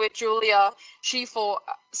seen with Julia, she fought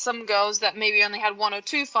some girls that maybe only had 1 or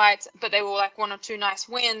 2 fights, but they were like 1 or 2 nice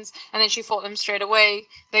wins, and then she fought them straight away.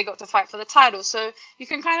 They got to fight for the title. So you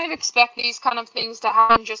can kind of expect these kind of things to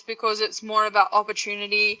happen just because it's more about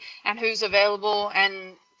opportunity and who's available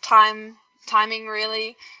and timing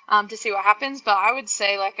really, to see what happens. But I would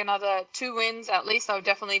say like another 2 wins at least, I would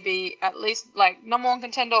definitely be at least like #1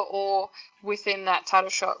 contender or within that title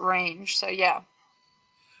shot range. So yeah.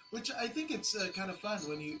 Which I think it's kind of fun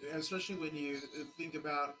when you, especially when you think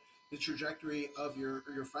about the trajectory of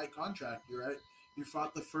your fight contract. You're right. You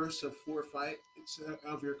fought the first of 4 fights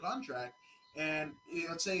of your contract, and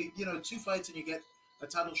let's say 2 fights, and you get a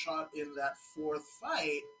title shot in that 4th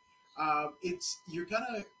fight. It's you're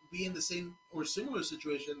gonna be in the same or similar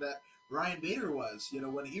situation that Ryan Bader was.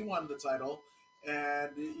 When he won the title,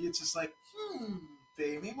 and it's just like,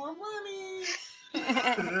 pay me more money.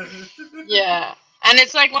 Yeah. And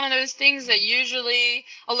it's like one of those things that usually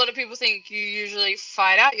a lot of people think you usually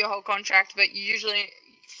fight out your whole contract, but you usually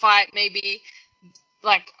fight maybe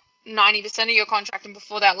like 90% of your contract, and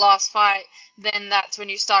before that last fight, then that's when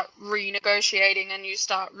you start renegotiating and you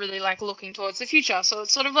start really like looking towards the future. So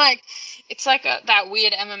it's sort of like that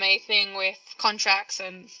weird MMA thing with contracts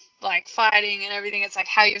and like fighting and everything. It's like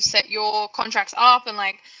how you've set your contracts up and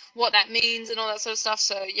like what that means and all that sort of stuff.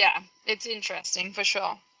 So yeah, it's interesting for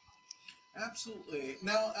sure. Absolutely.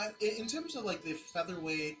 Now, in terms of like the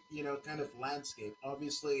featherweight, kind of landscape,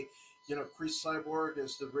 obviously, Chris Cyborg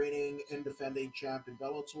is the reigning and defending champ in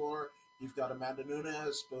Bellator. You've got Amanda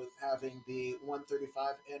Nunes, both having the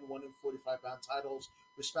 135 and 145 pound titles,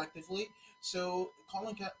 respectively. So,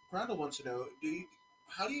 Crandall wants to know: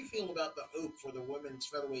 how do you feel about the hope for the women's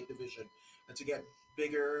featherweight division and to get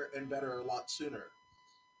bigger and better a lot sooner?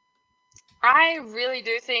 I really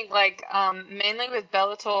do think like mainly with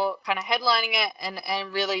Bellator kind of headlining it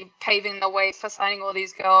and really paving the way for signing all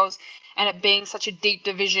these girls and it being such a deep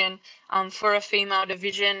division for a female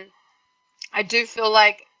division. I do feel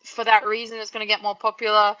like for that reason it's going to get more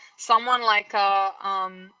popular. Someone like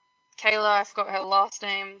Kayla, I forgot her last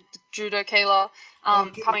name, Judo Kayla,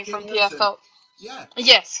 Oh, coming Kate from Harrison. PFL. Yeah,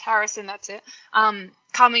 Yes, Harrison, that's it.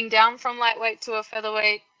 Coming down from lightweight to a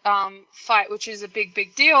featherweight fight, which is a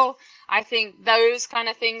big deal. I think those kind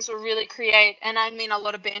of things will really create, and I mean a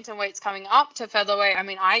lot of bantamweights coming up to featherweight. I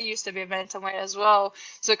mean, I used to be a bantamweight as well,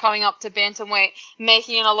 so coming up to bantamweight,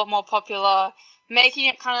 making it a lot more popular, making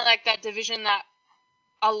it kind of like that division that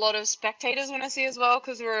a lot of spectators want to see as well,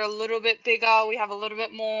 because we're a little bit bigger, we have a little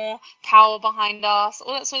bit more power behind us,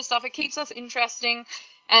 all that sort of stuff. It keeps us interesting,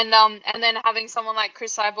 and then having someone like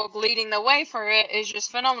Chris Cyborg leading the way for it is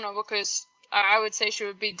just phenomenal, because I would say she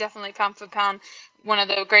would be definitely pound for pound one of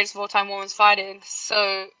the greatest of all time women's fighting.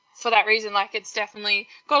 So for that reason, like it's definitely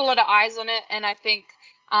got a lot of eyes on it, and I think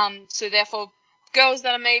so therefore girls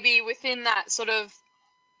that are maybe within that sort of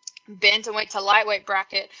bantamweight to lightweight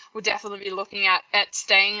bracket will definitely be looking at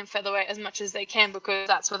staying in featherweight as much as they can, because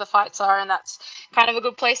that's where the fights are and that's kind of a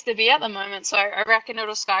good place to be at the moment. So I reckon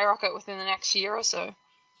it'll skyrocket within the next year or so.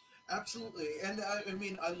 absolutely. And I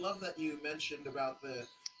mean, I love that you mentioned about the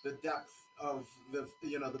depth of the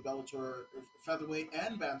Bellator featherweight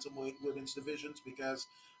and bantamweight women's divisions, because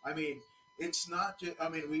I mean it's not just, I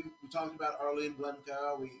mean we talked about Arlene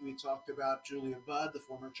Blemka, we talked about Julia Budd, the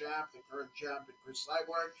former champ, the current champ, and Chris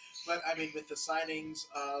Cyborg, but I mean with the signings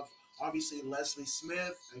of obviously Leslie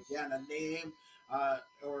Smith, again a name,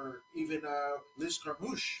 or even Liz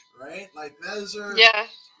Carmouche, right? Like Yeah,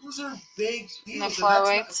 those are big in the deals, and that's not,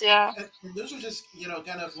 flyweights, yeah. and those are just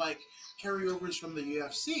kind of like carryovers from the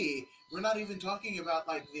UFC. We're not even talking about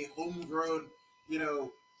like the homegrown, you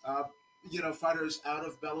know, uh, fighters out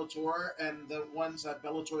of Bellator and the ones that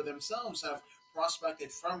Bellator themselves have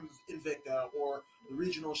prospected from Invicta or the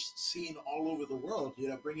regional scene all over the world.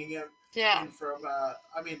 Bringing him Yeah. in from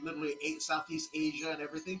literally Southeast Asia and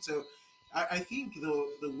everything. So I think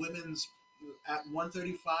the women's at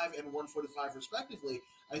 135 and 145 respectively,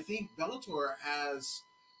 I think Bellator has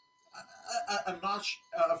a notch,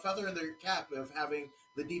 a feather in their cap of having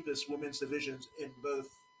the deepest women's divisions in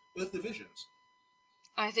both divisions.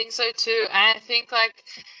 I think so too. And I think like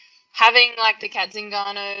having like the Kat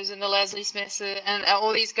Zinganos and the Leslie Smiths and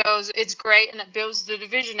all these girls, it's great and it builds the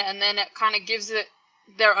division, and then it kind of gives it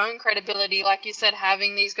their own credibility. Like you said,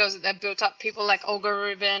 having these girls that they've built up, people like Olga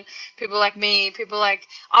Rubin, people like me, people like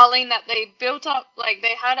Arlene, that they built up, like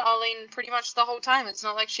they had Arlene pretty much the whole time. It's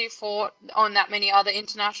not like she fought on that many other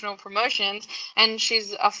international promotions, and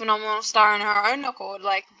she's a phenomenal star in her own accord,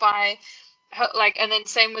 like by her, like, and then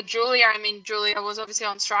same with Julia. I mean, Julia was obviously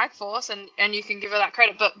on Strikeforce, and you can give her that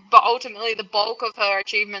credit, but ultimately the bulk of her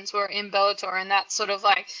achievements were in Bellator, and that sort of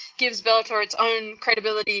like gives Bellator its own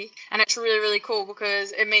credibility, and it's really really cool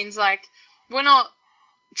because it means like we're not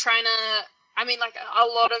trying to. I mean, like a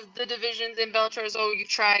lot of the divisions in Bellator is all you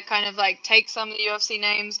try kind of like take some of the UFC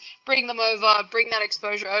names, bring them over, bring that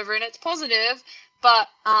exposure over, and it's positive. But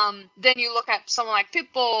then you look at someone like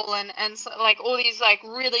Pitbull and so, like all these like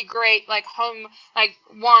really great like home like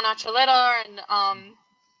Juan Archuleta and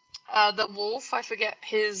the Wolf, I forget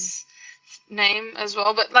his name as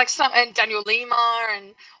well, but like some, and Daniel Lima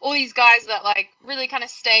and all these guys that like really kind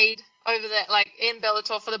of stayed over there like in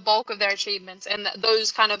Bellator for the bulk of their achievements, and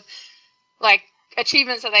those kind of like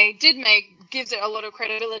achievements that they did make gives it a lot of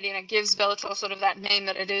credibility, and it gives Bellator sort of that name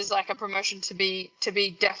that it is like a promotion to be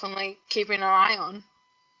definitely keeping an eye on.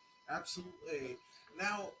 Absolutely.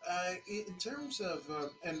 Now, in terms of,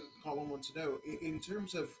 and Colin wants to know, in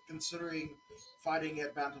terms of considering fighting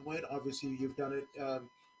at bantamweight, obviously you've done it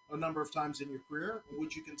a number of times in your career.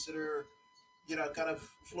 Would you consider, kind of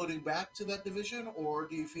floating back to that division, or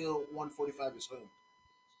do you feel 145 is home?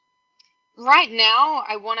 Right now,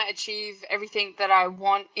 I want to achieve everything that I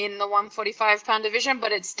want in the 145-pound division,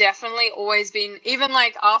 but it's definitely always been, even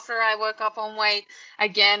like after I woke up on weight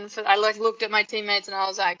again, I like looked at my teammates and I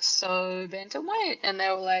was like, so bantamweight, and they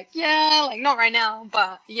were like, yeah, like not right now,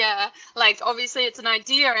 but yeah, like obviously it's an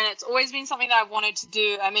idea, and it's always been something that I wanted to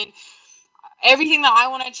do. I mean, everything that I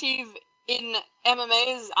want to achieve in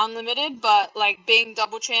MMA is unlimited, but like being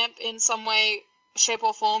double champ in some way, shape,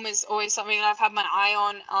 or form is always something that I've had my eye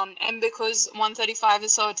on. And because 135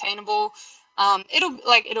 is so attainable,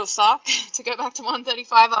 it'll suck to go back to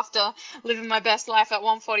 135 after living my best life at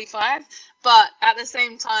 145. But at the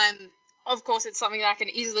same time, of course, it's something that I can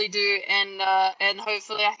easily do, and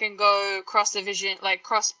hopefully I can go cross division, like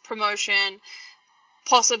cross promotion,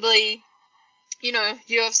 possibly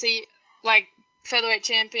UFC like featherweight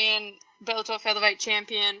champion, Bellator featherweight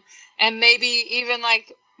champion, and maybe even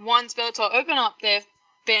like once Bellator open up their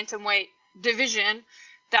bantamweight division,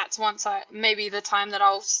 that's once I maybe the time that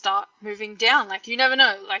I'll start moving down. Like you never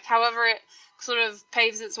know. Like however it sort of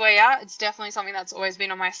paves its way out, it's definitely something that's always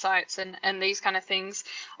been on my sights, and these kind of things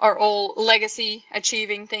are all legacy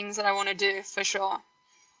achieving things that I want to do for sure.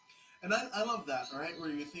 And I love that, right? Where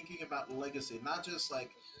you're thinking about legacy, not just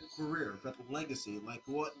like career, but legacy, like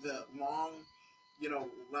what the long,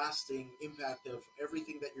 lasting impact of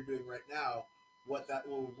everything that you're doing right now, what that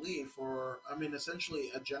will leave for,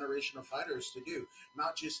 essentially a generation of fighters to do,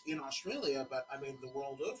 not just in Australia, but the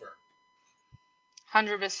world over.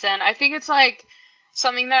 100%. I think it's like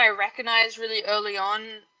something that I recognized really early on.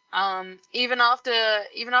 Even after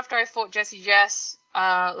I fought Jessie Jess,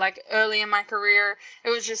 like early in my career, it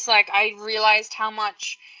was just like I realized how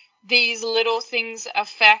much these little things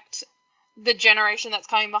affect the generation that's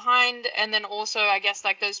coming behind, and then also I guess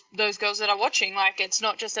like those girls that are watching. Like it's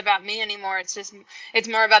not just about me anymore. It's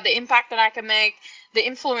more about the impact that I can make, the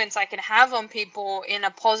influence I can have on people in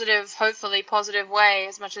a positive, hopefully positive way,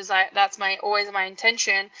 as much as that's my always my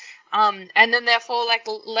intention. And then therefore like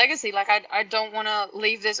legacy, like I don't want to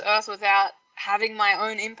leave this earth without having my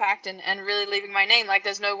own impact and really leaving my name. Like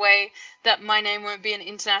there's no way that my name won't be an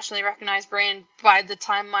internationally recognized brand by the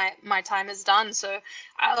time my time is done. So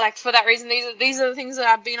like for that reason, these are the things that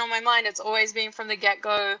have been on my mind. It's always been from the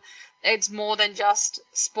get-go. It's more than just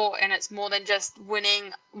sport, and it's more than just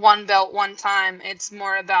winning one belt one time. It's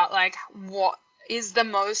more about like what is the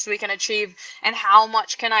most we can achieve, and how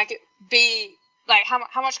much can I be like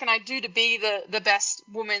how much can I do to be the best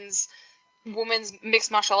women's women's mixed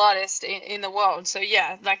martial artist in the world. So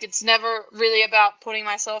yeah, like it's never really about putting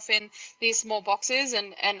myself in these small boxes,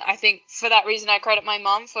 and I think for that reason I credit my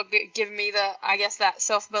mom for giving me the, I guess, that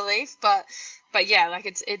self-belief. But yeah, like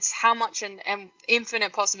it's how much and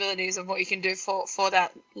infinite possibilities of what you can do for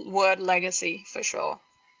that word legacy, for sure.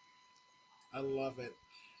 I love it.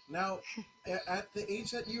 Now, at the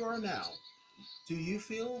age that you are now, do you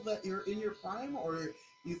feel that you're in your prime, or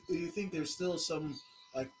you think there's still some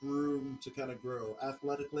like room to kind of grow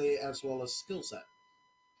athletically as well as skill set?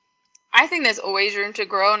 I think there's always room to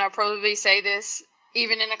grow, and I'll probably say this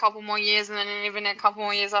even in a couple more years, and then even in a couple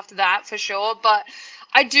more years after that, for sure. But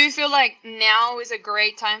I do feel like now is a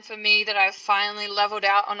great time for me that I've finally leveled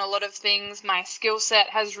out on a lot of things. My skill set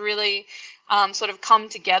has really sort of come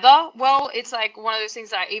together. Well, it's like one of those things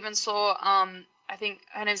that I even saw. I think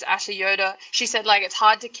her name's Ashley Yoda. She said like it's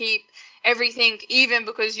hard to keep everything even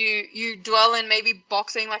because you dwell in maybe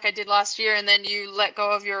boxing like I did last year, and then you let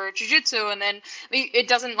go of your jiu-jitsu, and then it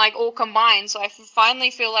doesn't like all combine. So I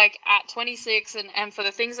finally feel like at 26, and for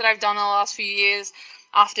the things that I've done in the last few years,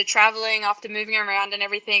 after traveling, after moving around and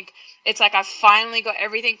everything, it's like I've finally got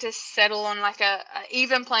everything to settle on like a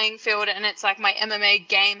even playing field, and it's like my MMA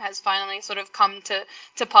game has finally sort of come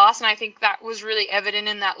to pass, and I think that was really evident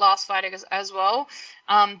in that last fight as well.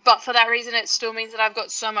 But for that reason, it still means that I've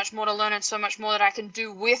got so much more to learn and so much more that I can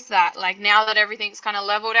do with that. Like now that everything's kind of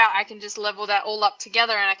leveled out, I can just level that all up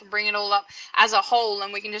together, and I can bring it all up as a whole,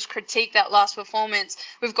 and we can just critique that last performance.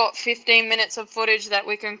 We've got 15 minutes of footage that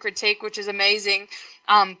we can critique, which is amazing.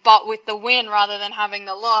 But with the win rather than having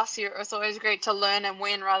the loss, it's always great to learn and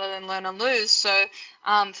win rather than learn and lose. So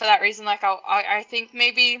for that reason, like I think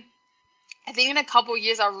maybe. I think in a couple of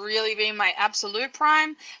years I'll really be in my absolute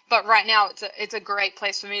prime, but right now it's a great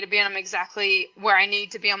place for me to be, and I'm exactly where I need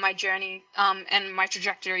to be on my journey and my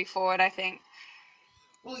trajectory forward, I think.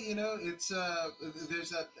 Well, it's there's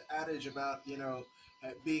that adage about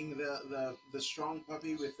being the strong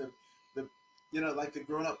puppy with the like the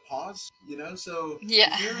grown up paws. So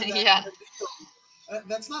Yeah, if you're in that yeah. kind of deal,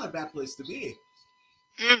 that's not a bad place to be.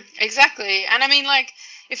 Exactly. And I mean, like,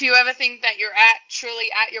 if you ever think that you're truly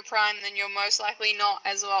at your prime, then you're most likely not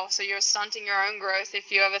as well. So you're stunting your own growth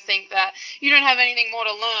if you ever think that you don't have anything more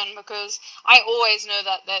to learn, because I always know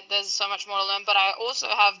that there's so much more to learn, but I also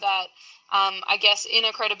have that, I guess,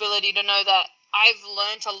 inner credibility to know that I've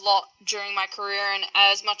learned a lot during my career. And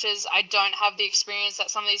as much as I don't have the experience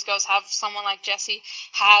that some of these girls have, someone like Jessie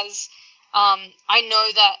has, I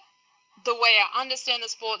know that the way I understand the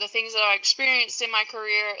sport, the things that I experienced in my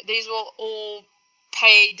career, these will all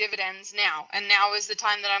pay dividends now. And now is the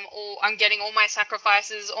time that I'm getting all my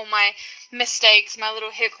sacrifices, all my mistakes, my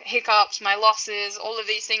little hiccups, my losses, all of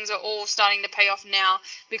these things are all starting to pay off now,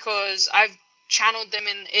 because I've channeled them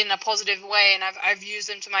in a positive way, and I've used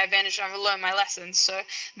them to my advantage, and I've learned my lessons. So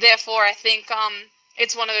therefore I think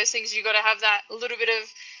it's one of those things you got to have that little bit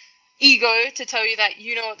of ego to tell you that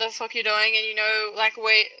you know what the fuck you're doing, and you know like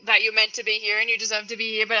way that you're meant to be here and you deserve to be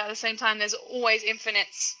here, but at the same time there's always infinite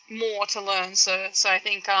more to learn. So I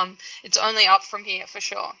think it's only up from here for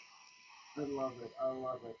sure. I love it. I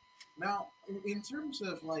love it. Now, in terms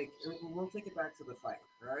of like, we'll take it back to the fight,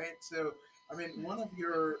 right? So, I mean, one of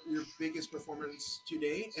your biggest performance to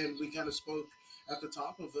date, and we kind of spoke at the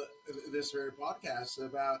top of this very podcast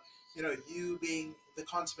about you being the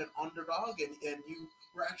consummate underdog, and you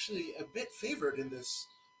were actually a bit favored in this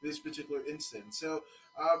particular instance. So,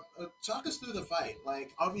 talk us through the fight.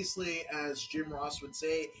 Like, obviously, as Jim Ross would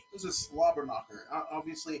say, it was a slobber knocker.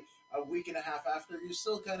 Obviously, a week and a half after, you're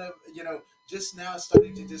still kind of just now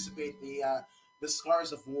starting to dissipate the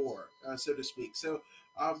scars of war, so to speak. So,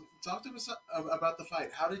 talk to us about the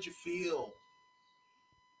fight. How did you feel?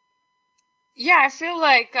 Yeah, I feel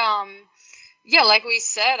like yeah, like we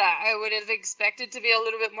said, I would have expected to be a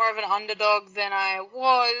little bit more of an underdog than I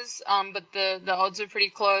was, but the odds are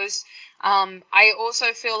pretty close. I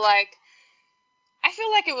also feel like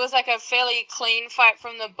it was like a fairly clean fight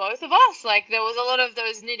from the both of us. Like there was a lot of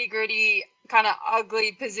those nitty gritty kind of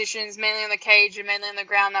ugly positions, mainly on the cage and mainly on the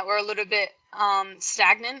ground, that were a little bit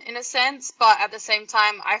stagnant in a sense. But at the same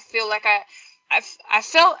time, I feel like I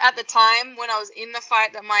felt at the time when I was in the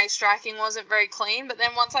fight that my striking wasn't very clean. But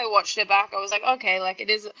then once I watched it back, I was like, okay, like it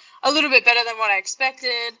is a little bit better than what I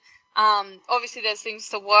expected. Obviously there's things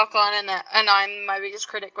to work on, and I'm my biggest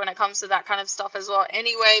critic when it comes to that kind of stuff as well.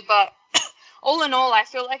 Anyway, but all in all, I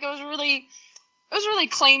feel like it was really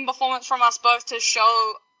clean performance from us both to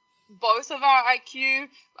show both of our IQ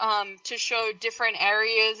to show different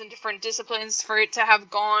areas and different disciplines, for it to have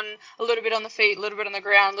gone a little bit on the feet, a little bit on the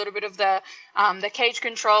ground, a little bit of the cage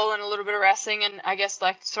control, and a little bit of wrestling, and I guess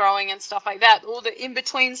like throwing and stuff like that. All the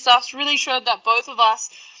in-between stuffs really showed that both of us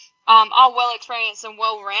are well experienced and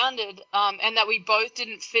well rounded, and that we both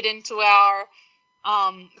didn't fit into our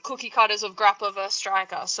cookie cutters of grappler versus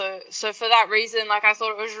striker. So for that reason, like, I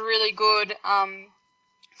thought it was really good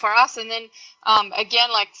for us. And then again,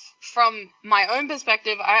 like, from my own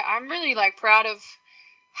perspective, I'm really like proud of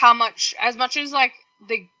how much, as much as like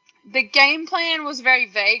the game plan was very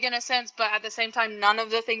vague in a sense, but at the same time, none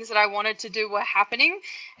of the things that I wanted to do were happening.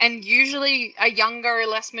 And usually a younger,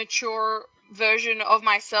 less mature version of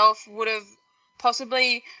myself would have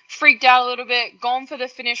possibly freaked out a little bit, gone for the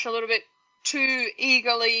finish a little bit too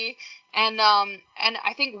eagerly, and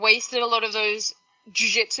I think wasted a lot of those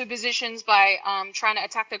jiu-jitsu positions by trying to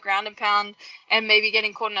attack the ground and pound and maybe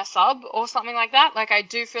getting caught in a sub or something like that. Like, I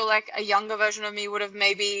do feel like a younger version of me would have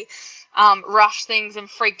maybe rushed things and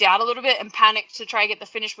freaked out a little bit and panicked to try to get the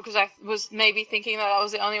finish, because I was maybe thinking that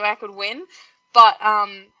was the only way I could win. But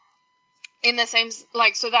in the same,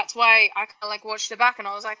 like, so that's why I kind of like watched it back and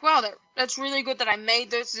I was like, wow, that's really good that I made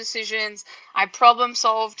those decisions. I problem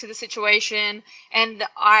solved to the situation, and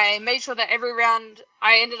I made sure that every round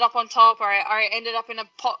I ended up on top, or I ended up in a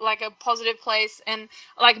positive place. And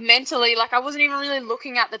like mentally, like, I wasn't even really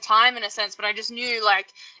looking at the time in a sense, but I just knew like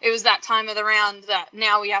it was that time of the round that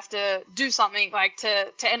now we have to do something, like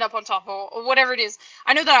to end up on top, or whatever it is.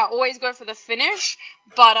 I know that I always go for the finish,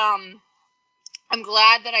 but I'm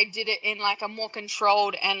glad that I did it in like a more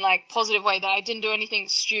controlled and like positive way, that I didn't do anything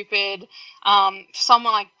stupid.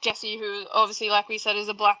 Someone like Jesse, who obviously, like we said, is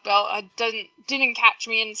a black belt, didn't catch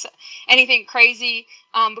me in anything crazy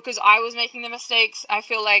because I was making the mistakes. I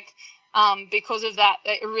feel like because of that,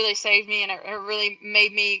 it really saved me, and it really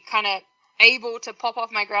made me kind of able to pop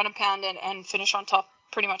off my ground and pound and finish on top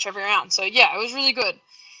pretty much every round. So yeah, it was really good.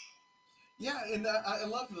 Yeah, and I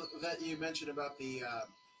love that you mentioned about the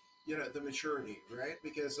the maturity, right?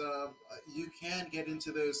 Because you can get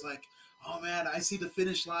into those like, oh man, I see the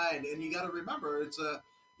finish line, and you got to remember it's a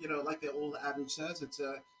like the old adage says, it's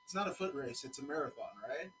not a foot race, it's a marathon,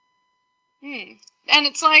 right? And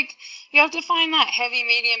it's like you have to find that heavy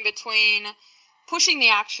medium between pushing the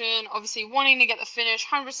action, obviously wanting to get the finish,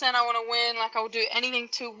 100% I want to win, like I will do anything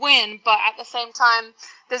to win, but at the same time,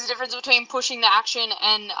 there's a difference between pushing the action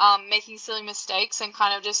and making silly mistakes and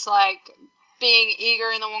kind of just like being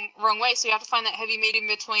eager in the wrong way. So you have to find that heavy medium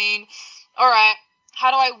between, all right,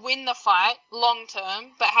 how do I win the fight long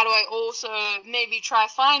term, but how do I also maybe try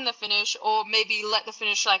find the finish, or maybe let the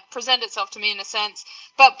finish like present itself to me in a sense,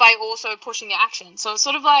 but by also pushing the action. So it's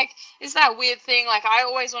sort of like, it's that weird thing, like I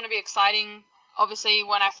always want to be exciting, obviously,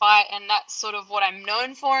 when I fight, and that's sort of what I'm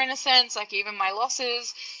known for in a sense. Like, even my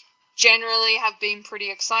losses generally have been pretty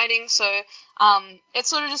exciting. So it's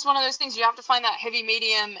sort of just one of those things. You have to find that heavy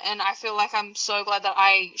medium, and I feel like I'm so glad that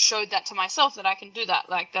I showed that to myself, that I can do that,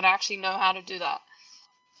 like that I actually know how to do that.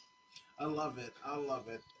 I love it. I love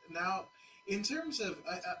it. Now, in terms of,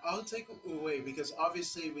 I'll take away, because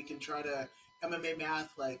obviously we can try to MMA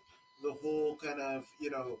math, like the whole kind of,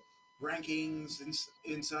 rankings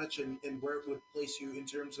and such, and where it would place you in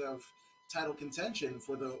terms of title contention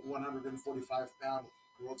for the 145-pound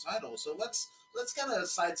world title. So let's kind of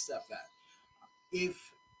sidestep that.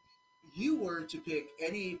 If you were to pick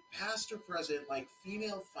any past or present, like,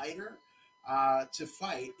 female fighter to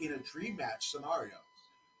fight in a dream match scenario,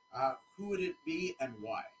 who would it be and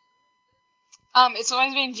why? It's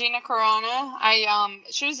always been Gina Carano.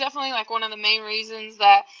 She was definitely like one of the main reasons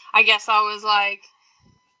that I guess I was like,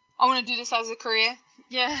 I want to do this as a career.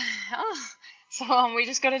 Yeah. So we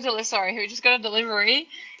just got a delivery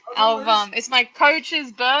of it's my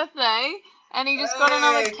coach's birthday, and he just got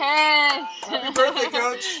another cake. Happy birthday,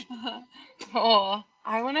 coach. Oh,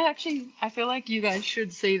 I feel like you guys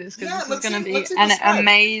should see this, because this is going to be an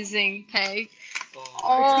amazing cake.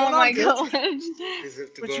 Oh my god.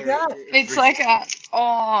 What you got? It's like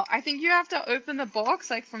I think you have to open the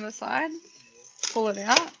box like from the side. Pull it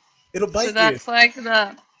out. It'll bite you. So that's like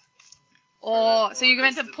so you're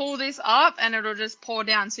meant to pull this up and it'll just pour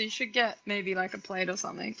down. So you should get maybe like a plate or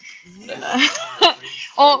something. Yeah.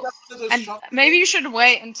 And maybe you should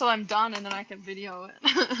wait until I'm done and then I can video it.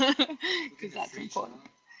 Because that's important.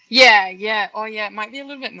 Yeah. Oh yeah, it might be a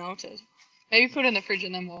little bit melted. Maybe put it in the fridge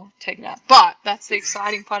and then we'll take it out. But that's the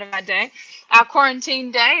exciting part of our day. Our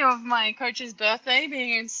quarantine day of my coach's birthday,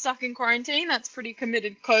 being stuck in quarantine. That's pretty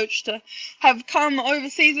committed coach to have come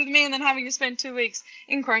overseas with me and then having to spend 2 weeks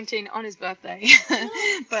in quarantine on his birthday.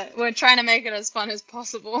 But we're trying to make it as fun as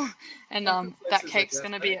possible. And that cake's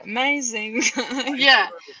going to be amazing. Yeah.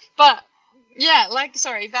 But yeah, like,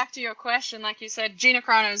 sorry, back to your question. Like you said, Gina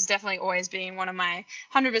Carano has definitely always been one of my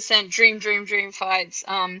 100% dream fights.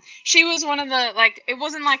 She was one of the, like, it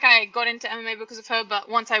wasn't like I got into MMA because of her, but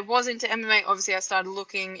once I was into MMA, obviously I started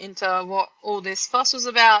looking into what all this fuss was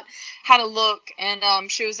about, had a look, and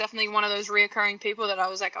she was definitely one of those reoccurring people that I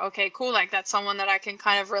was like, okay, cool, like, that's someone that I can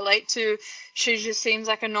kind of relate to. She just seems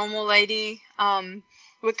like a normal lady.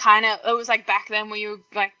 It was like back then when you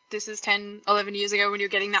like, this is 10, 11 years ago, when you're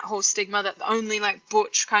getting that whole stigma that only like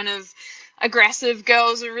butch kind of aggressive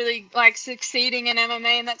girls are really like succeeding in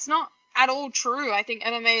MMA, and that's not at all true. I think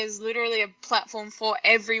MMA is literally a platform for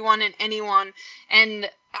everyone and anyone, and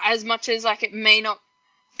as much as like it may not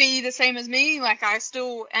be the same as me, like I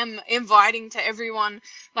still am inviting to everyone,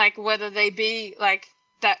 like whether they be like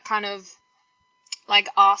that kind of like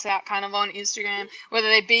ass out kind of on Instagram, whether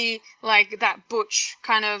they be like that butch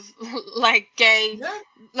kind of like gay,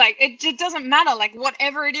 like it doesn't matter, like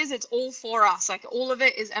whatever it is, it's all for us, like all of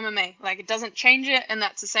it is MMA, like it doesn't change it, and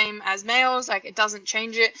that's the same as males, like it doesn't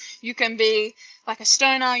change it. You can be like a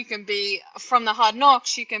stoner, you can be from the hard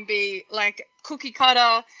knocks, you can be like cookie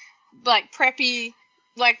cutter, like preppy,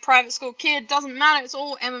 like private school kid, doesn't matter, it's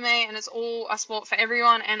all MMA and it's all a sport for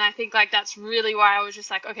everyone. And I think like that's really why I was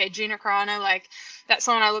just like, okay, Gina Carano, like that's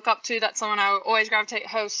someone I look up to, that's someone I always gravitate.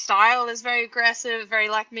 Her style is very aggressive, very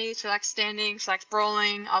like me. She likes standing, she likes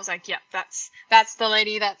brawling. I was like, yeah, that's the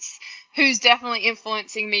lady, that's who's definitely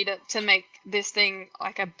influencing me to make this thing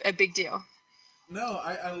like a big deal. No,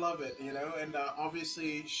 I love it, you know, and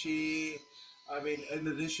obviously she, I mean, in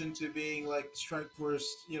addition to being like Strikeforce,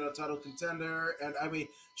 you know, title contender, and I mean,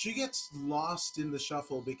 she gets lost in the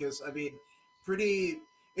shuffle because I mean, pretty,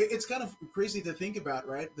 it's kind of crazy to think about,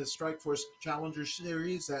 right? The Strikeforce Challenger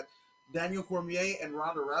Series that Daniel Cormier and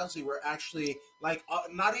Ronda Rousey were actually like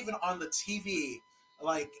not even on the TV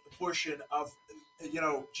like portion of, you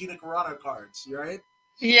know, Gina Carano cards, right?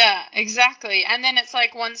 Yeah, exactly. And then it's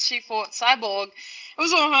like once she fought Cyborg, it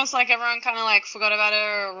was almost like everyone kind of like forgot about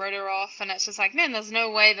her or wrote her off, and it's just like, man, there's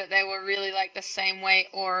no way that they were really like the same weight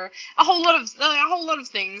or a whole lot of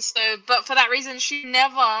things. So, but for that reason, she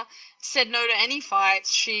never said no to any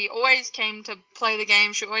fights. She always came to play the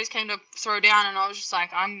game. She always came to throw down, and I was just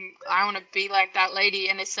like, I want to be like that lady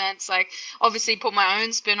in a sense. Like, obviously, put my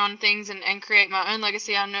own spin on things and create my own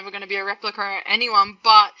legacy. I'm never going to be a replica of anyone,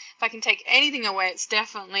 but if I can take anything away, it's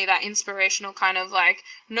definitely that inspirational kind of like,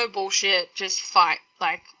 no bullshit, just fight.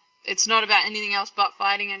 Like, it's not about anything else but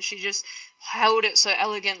fighting, and she just held it so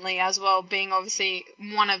elegantly as well, being obviously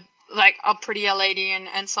one of like a prettier lady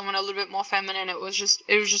and someone a little bit more feminine. It was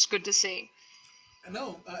just good to see.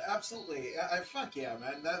 No, absolutely. Fuck yeah,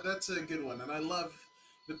 man. That's a good one, and I love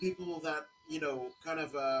the people that you know kind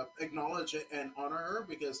of acknowledge it and honor her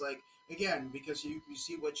because, like, again, because you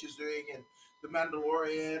see what she's doing in the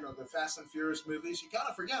Mandalorian or the Fast and Furious movies, you kind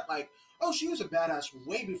of forget like, oh, she was a badass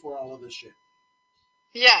way before all of this shit.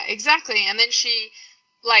 Yeah, exactly. And then she,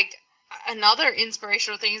 like, another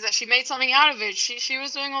inspirational thing is that she made something out of it. She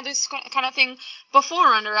was doing all this kind of thing before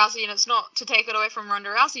Ronda Rousey, and it's not to take it away from Ronda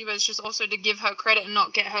Rousey, but it's just also to give her credit and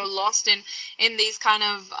not get her lost in these kind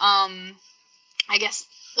of I guess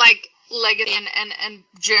like legacy and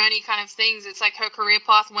journey kind of things. It's like her career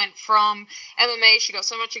path went from MMA, she got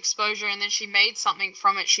so much exposure, and then she made something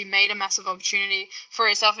from it. She made a massive opportunity for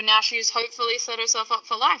herself, and now she's hopefully set herself up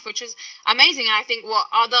for life, which is amazing. And I think what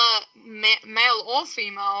other male or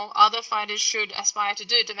female, other fighters should aspire to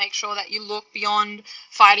do to make sure that you look beyond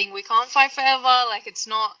fighting. We can't fight forever. Like, it's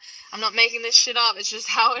not, I'm not making this shit up. It's just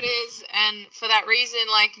how it is. And for that reason,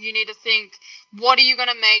 like, you need to think, what are you going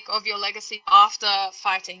to make of your legacy after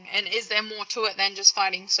fighting? And is there more to it than just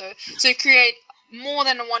fighting? So to create more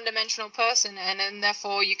than a one-dimensional person, and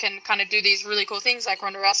therefore you can kind of do these really cool things like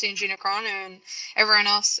Ronda Rousey and Gina Carano and everyone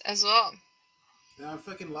else as well. I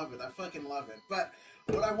fucking love it. I fucking love it. But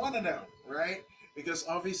what I want to know, right? Because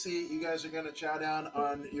obviously you guys are going to chow down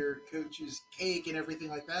on your coach's cake and everything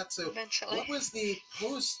like that. So, Eventually. what was the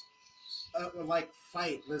post like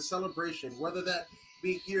fight, the celebration, whether that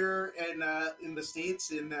be here in the states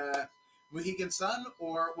in Mohegan Sun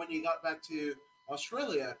or when you got back to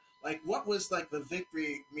Australia? Like, what was like the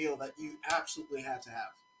victory meal that you absolutely had to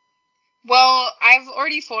have? Well, I've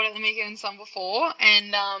already fought at the Mohegan Sun before,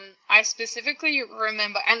 and I specifically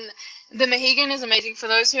remember, and the Mohegan is amazing. For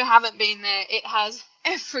those who haven't been there, it has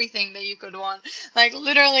everything that you could want. Like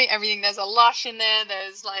literally everything. There's a Lush in there.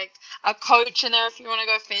 There's like a Coach in there if you want to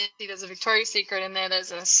go fancy. There's a Victoria's Secret in there.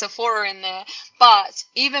 There's a Sephora in there. But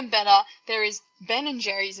even better, there is Ben and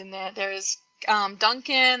Jerry's in there. There is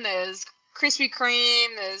Dunkin'. There's Krispy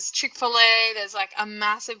Kreme. There's Chick-fil-A. There's like a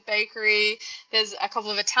massive bakery. There's a couple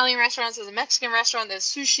of Italian restaurants. There's a Mexican restaurant. There's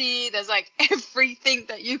sushi. There's like everything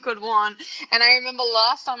that you could want. And I remember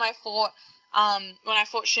last time I fought, when I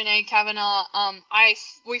fought Sinead Kavanagh,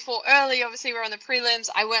 we fought early. Obviously, we were on the prelims.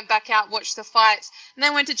 I went back out, watched the fights, and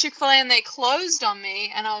then went to Chick-fil-A, and they closed on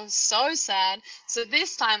me, and I was so sad. So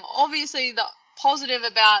this time, obviously, the positive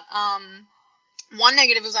about one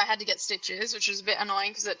negative was I had to get stitches, which was a bit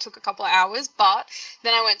annoying because it took a couple of hours. But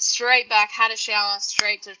then I went straight back, had a shower,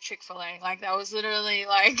 straight to Chick-fil-A. Like that was literally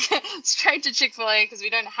like straight to Chick-fil-A because we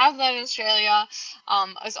don't have that in Australia.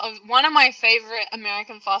 It was one of my favorite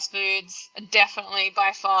American fast foods, definitely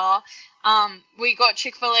by far. We got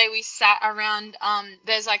Chick-fil-A. We sat around.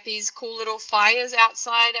 There's like these cool little fires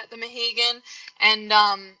outside at the Mohegan, and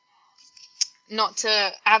not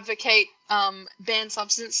to advocate banned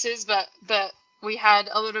substances, but we had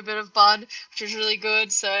a little bit of bud, which was really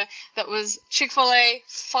good. So that was Chick-fil-A,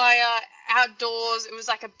 fire, outdoors. It was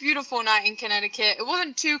like a beautiful night in Connecticut. It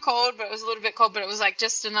wasn't too cold, but it was a little bit cold, but it was like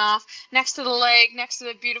just enough. Next to the lake, next to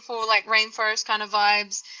the beautiful like rainforest kind of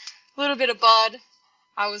vibes. A little bit of bud.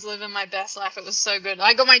 I was living my best life. It was so good.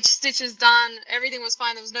 I got my stitches done. Everything was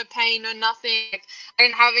fine. There was no pain, no nothing. Like, I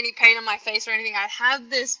didn't have any pain on my face or anything. I had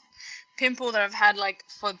this pimple that I've had like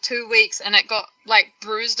for 2 weeks, and it got like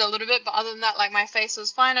bruised a little bit, but other than that, like my face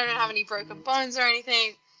was fine. I don't have any broken bones or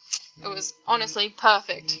anything. It was honestly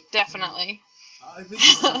perfect. Definitely. I think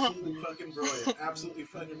it's absolutely fucking brilliant. Absolutely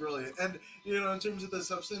fucking brilliant. And in terms of the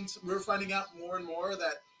substance, we're finding out more and more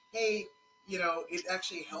that hey, it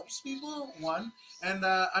actually helps people. One, and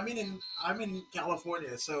I'm in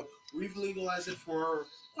California, so we've legalized it for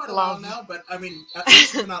quite a while now. But I mean, at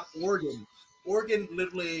least we're not Oregon. Oregon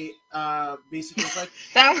literally basically is like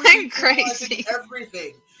that went crazy.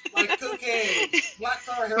 Everything like cocaine, black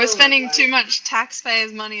tar heroin. We're spending too much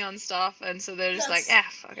taxpayers' money on stuff, and so they're just like,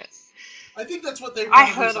 fuck it. I think that's what they. I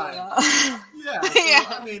heard of that. Yeah, so,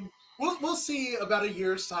 yeah. I mean, we'll see about a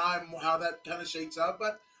year's time how that kind of shakes out,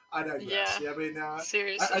 but I digress. Yeah, I mean,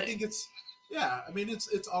 seriously, I think it's I mean,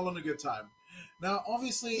 it's all in a good time. Now,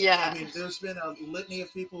 obviously, I mean, there's been a litany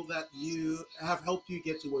of people that you have helped you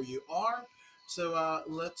get to where you are. So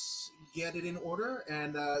let's get it in order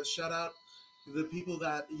and shout out the people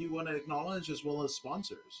that you want to acknowledge as well as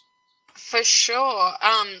sponsors. For sure.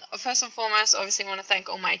 First and foremost, obviously, I want to thank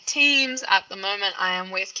all my teams. At the moment, I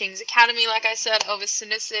am with King's Academy, like I said, Elvis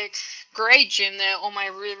Sinisic. Great gym there. All my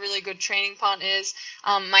really, really good training partners.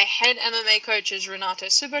 My head MMA coach is Renato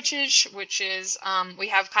Subacic, which is, we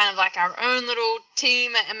have kind of like our own little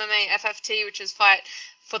team at MMA FFT, which is Fight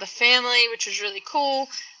for the Family, which is really cool.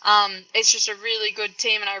 It's just a really good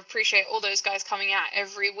team, and I appreciate all those guys coming out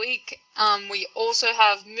every week. We also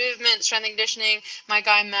have movement, strength and conditioning. My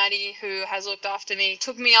guy Maddie, who has looked after me,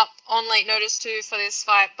 took me up on late notice too for this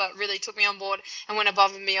fight, but really took me on board and went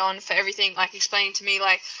above and beyond for everything, like explaining to me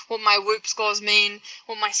like what my whoop scores mean,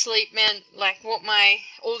 what my sleep meant, like what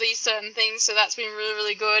all these certain things. So that's been really,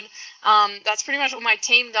 really good. That's pretty much all my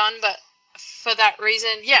team done, but for that reason,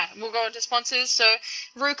 we'll go into sponsors. So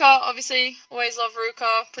Ruka, obviously, always love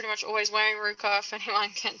Ruka, pretty much always wearing Ruka, if anyone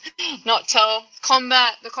can not tell.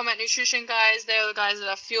 The Combat Nutrition guys, they're the guys that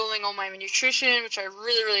are fueling all my nutrition, which I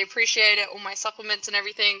really, really appreciate it, all my supplements and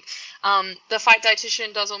everything. The Fight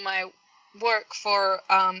Dietitian does all my work for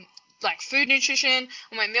like food nutrition,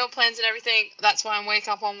 all my meal plans and everything. That's why I'm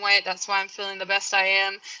waking up on weight. That's why I'm feeling the best I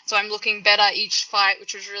am. So I'm looking better each fight,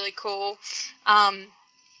 which is really cool.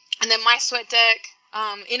 And then My Sweat Deck,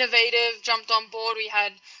 Innovative, jumped on board. We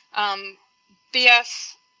had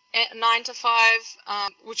BF 9 to 5,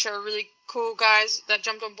 which are really cool guys that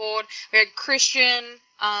jumped on board. We had Christian.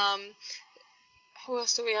 Who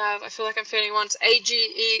else do we have? I feel like I'm forgetting once.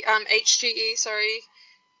 HGE, sorry.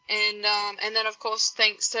 And then, of course,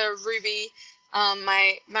 thanks to Ruby,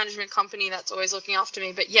 my management company that's always looking after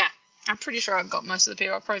me. But yeah, I'm pretty sure I've got most of the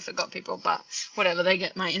people. I probably forgot people, but whatever. They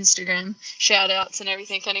get my Instagram shout outs and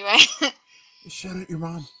everything anyway. Shout out your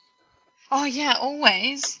mom. Oh, yeah,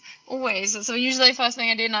 always. Always. So usually the first thing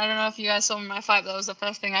I did, and I don't know if you guys saw my fight, but that was the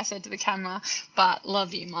first thing I said to the camera. But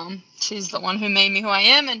love you, Mom. She's the one who made me who I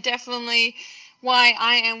am, and definitely why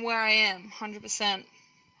I am where I am, 100%.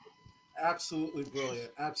 Absolutely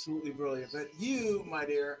brilliant. Absolutely brilliant. But you, my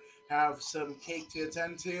dear, have some cake to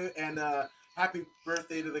attend to. And happy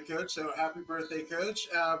birthday to the coach. So happy birthday, coach.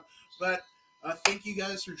 But thank you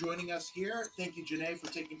guys for joining us here. Thank you, Janay,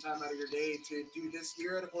 for taking time out of your day to do this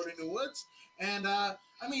here at According to Woods. And I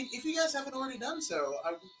mean, if you guys haven't already done so,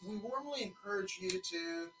 we warmly encourage you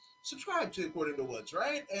to subscribe to According to Woods,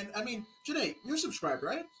 right? And I mean, Janay, you're subscribed,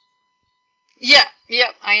 right? Yeah,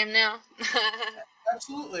 yep, I am now.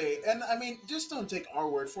 Absolutely. And I mean, just don't take our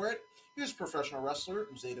word for it. Here's professional wrestler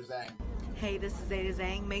Zeta Zhang. Hey, this is Zeta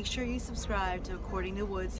Zhang. Make sure you subscribe to According to Woods